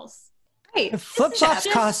wrinkles. Right. Flip flops just-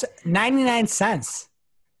 cost 99 cents.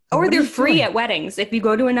 Or What are they're you free doing? at weddings. If you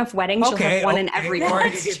go to enough weddings, you'll have one in every Or court.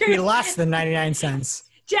 it could be less than 99 cents.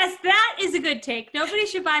 Jess, that is a good take. Nobody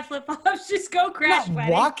should buy flip-flops. Just go crash Not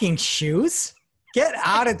weddings. walking shoes. Get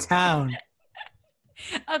out of town.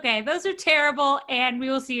 Okay, those are terrible, and we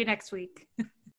will see you next week.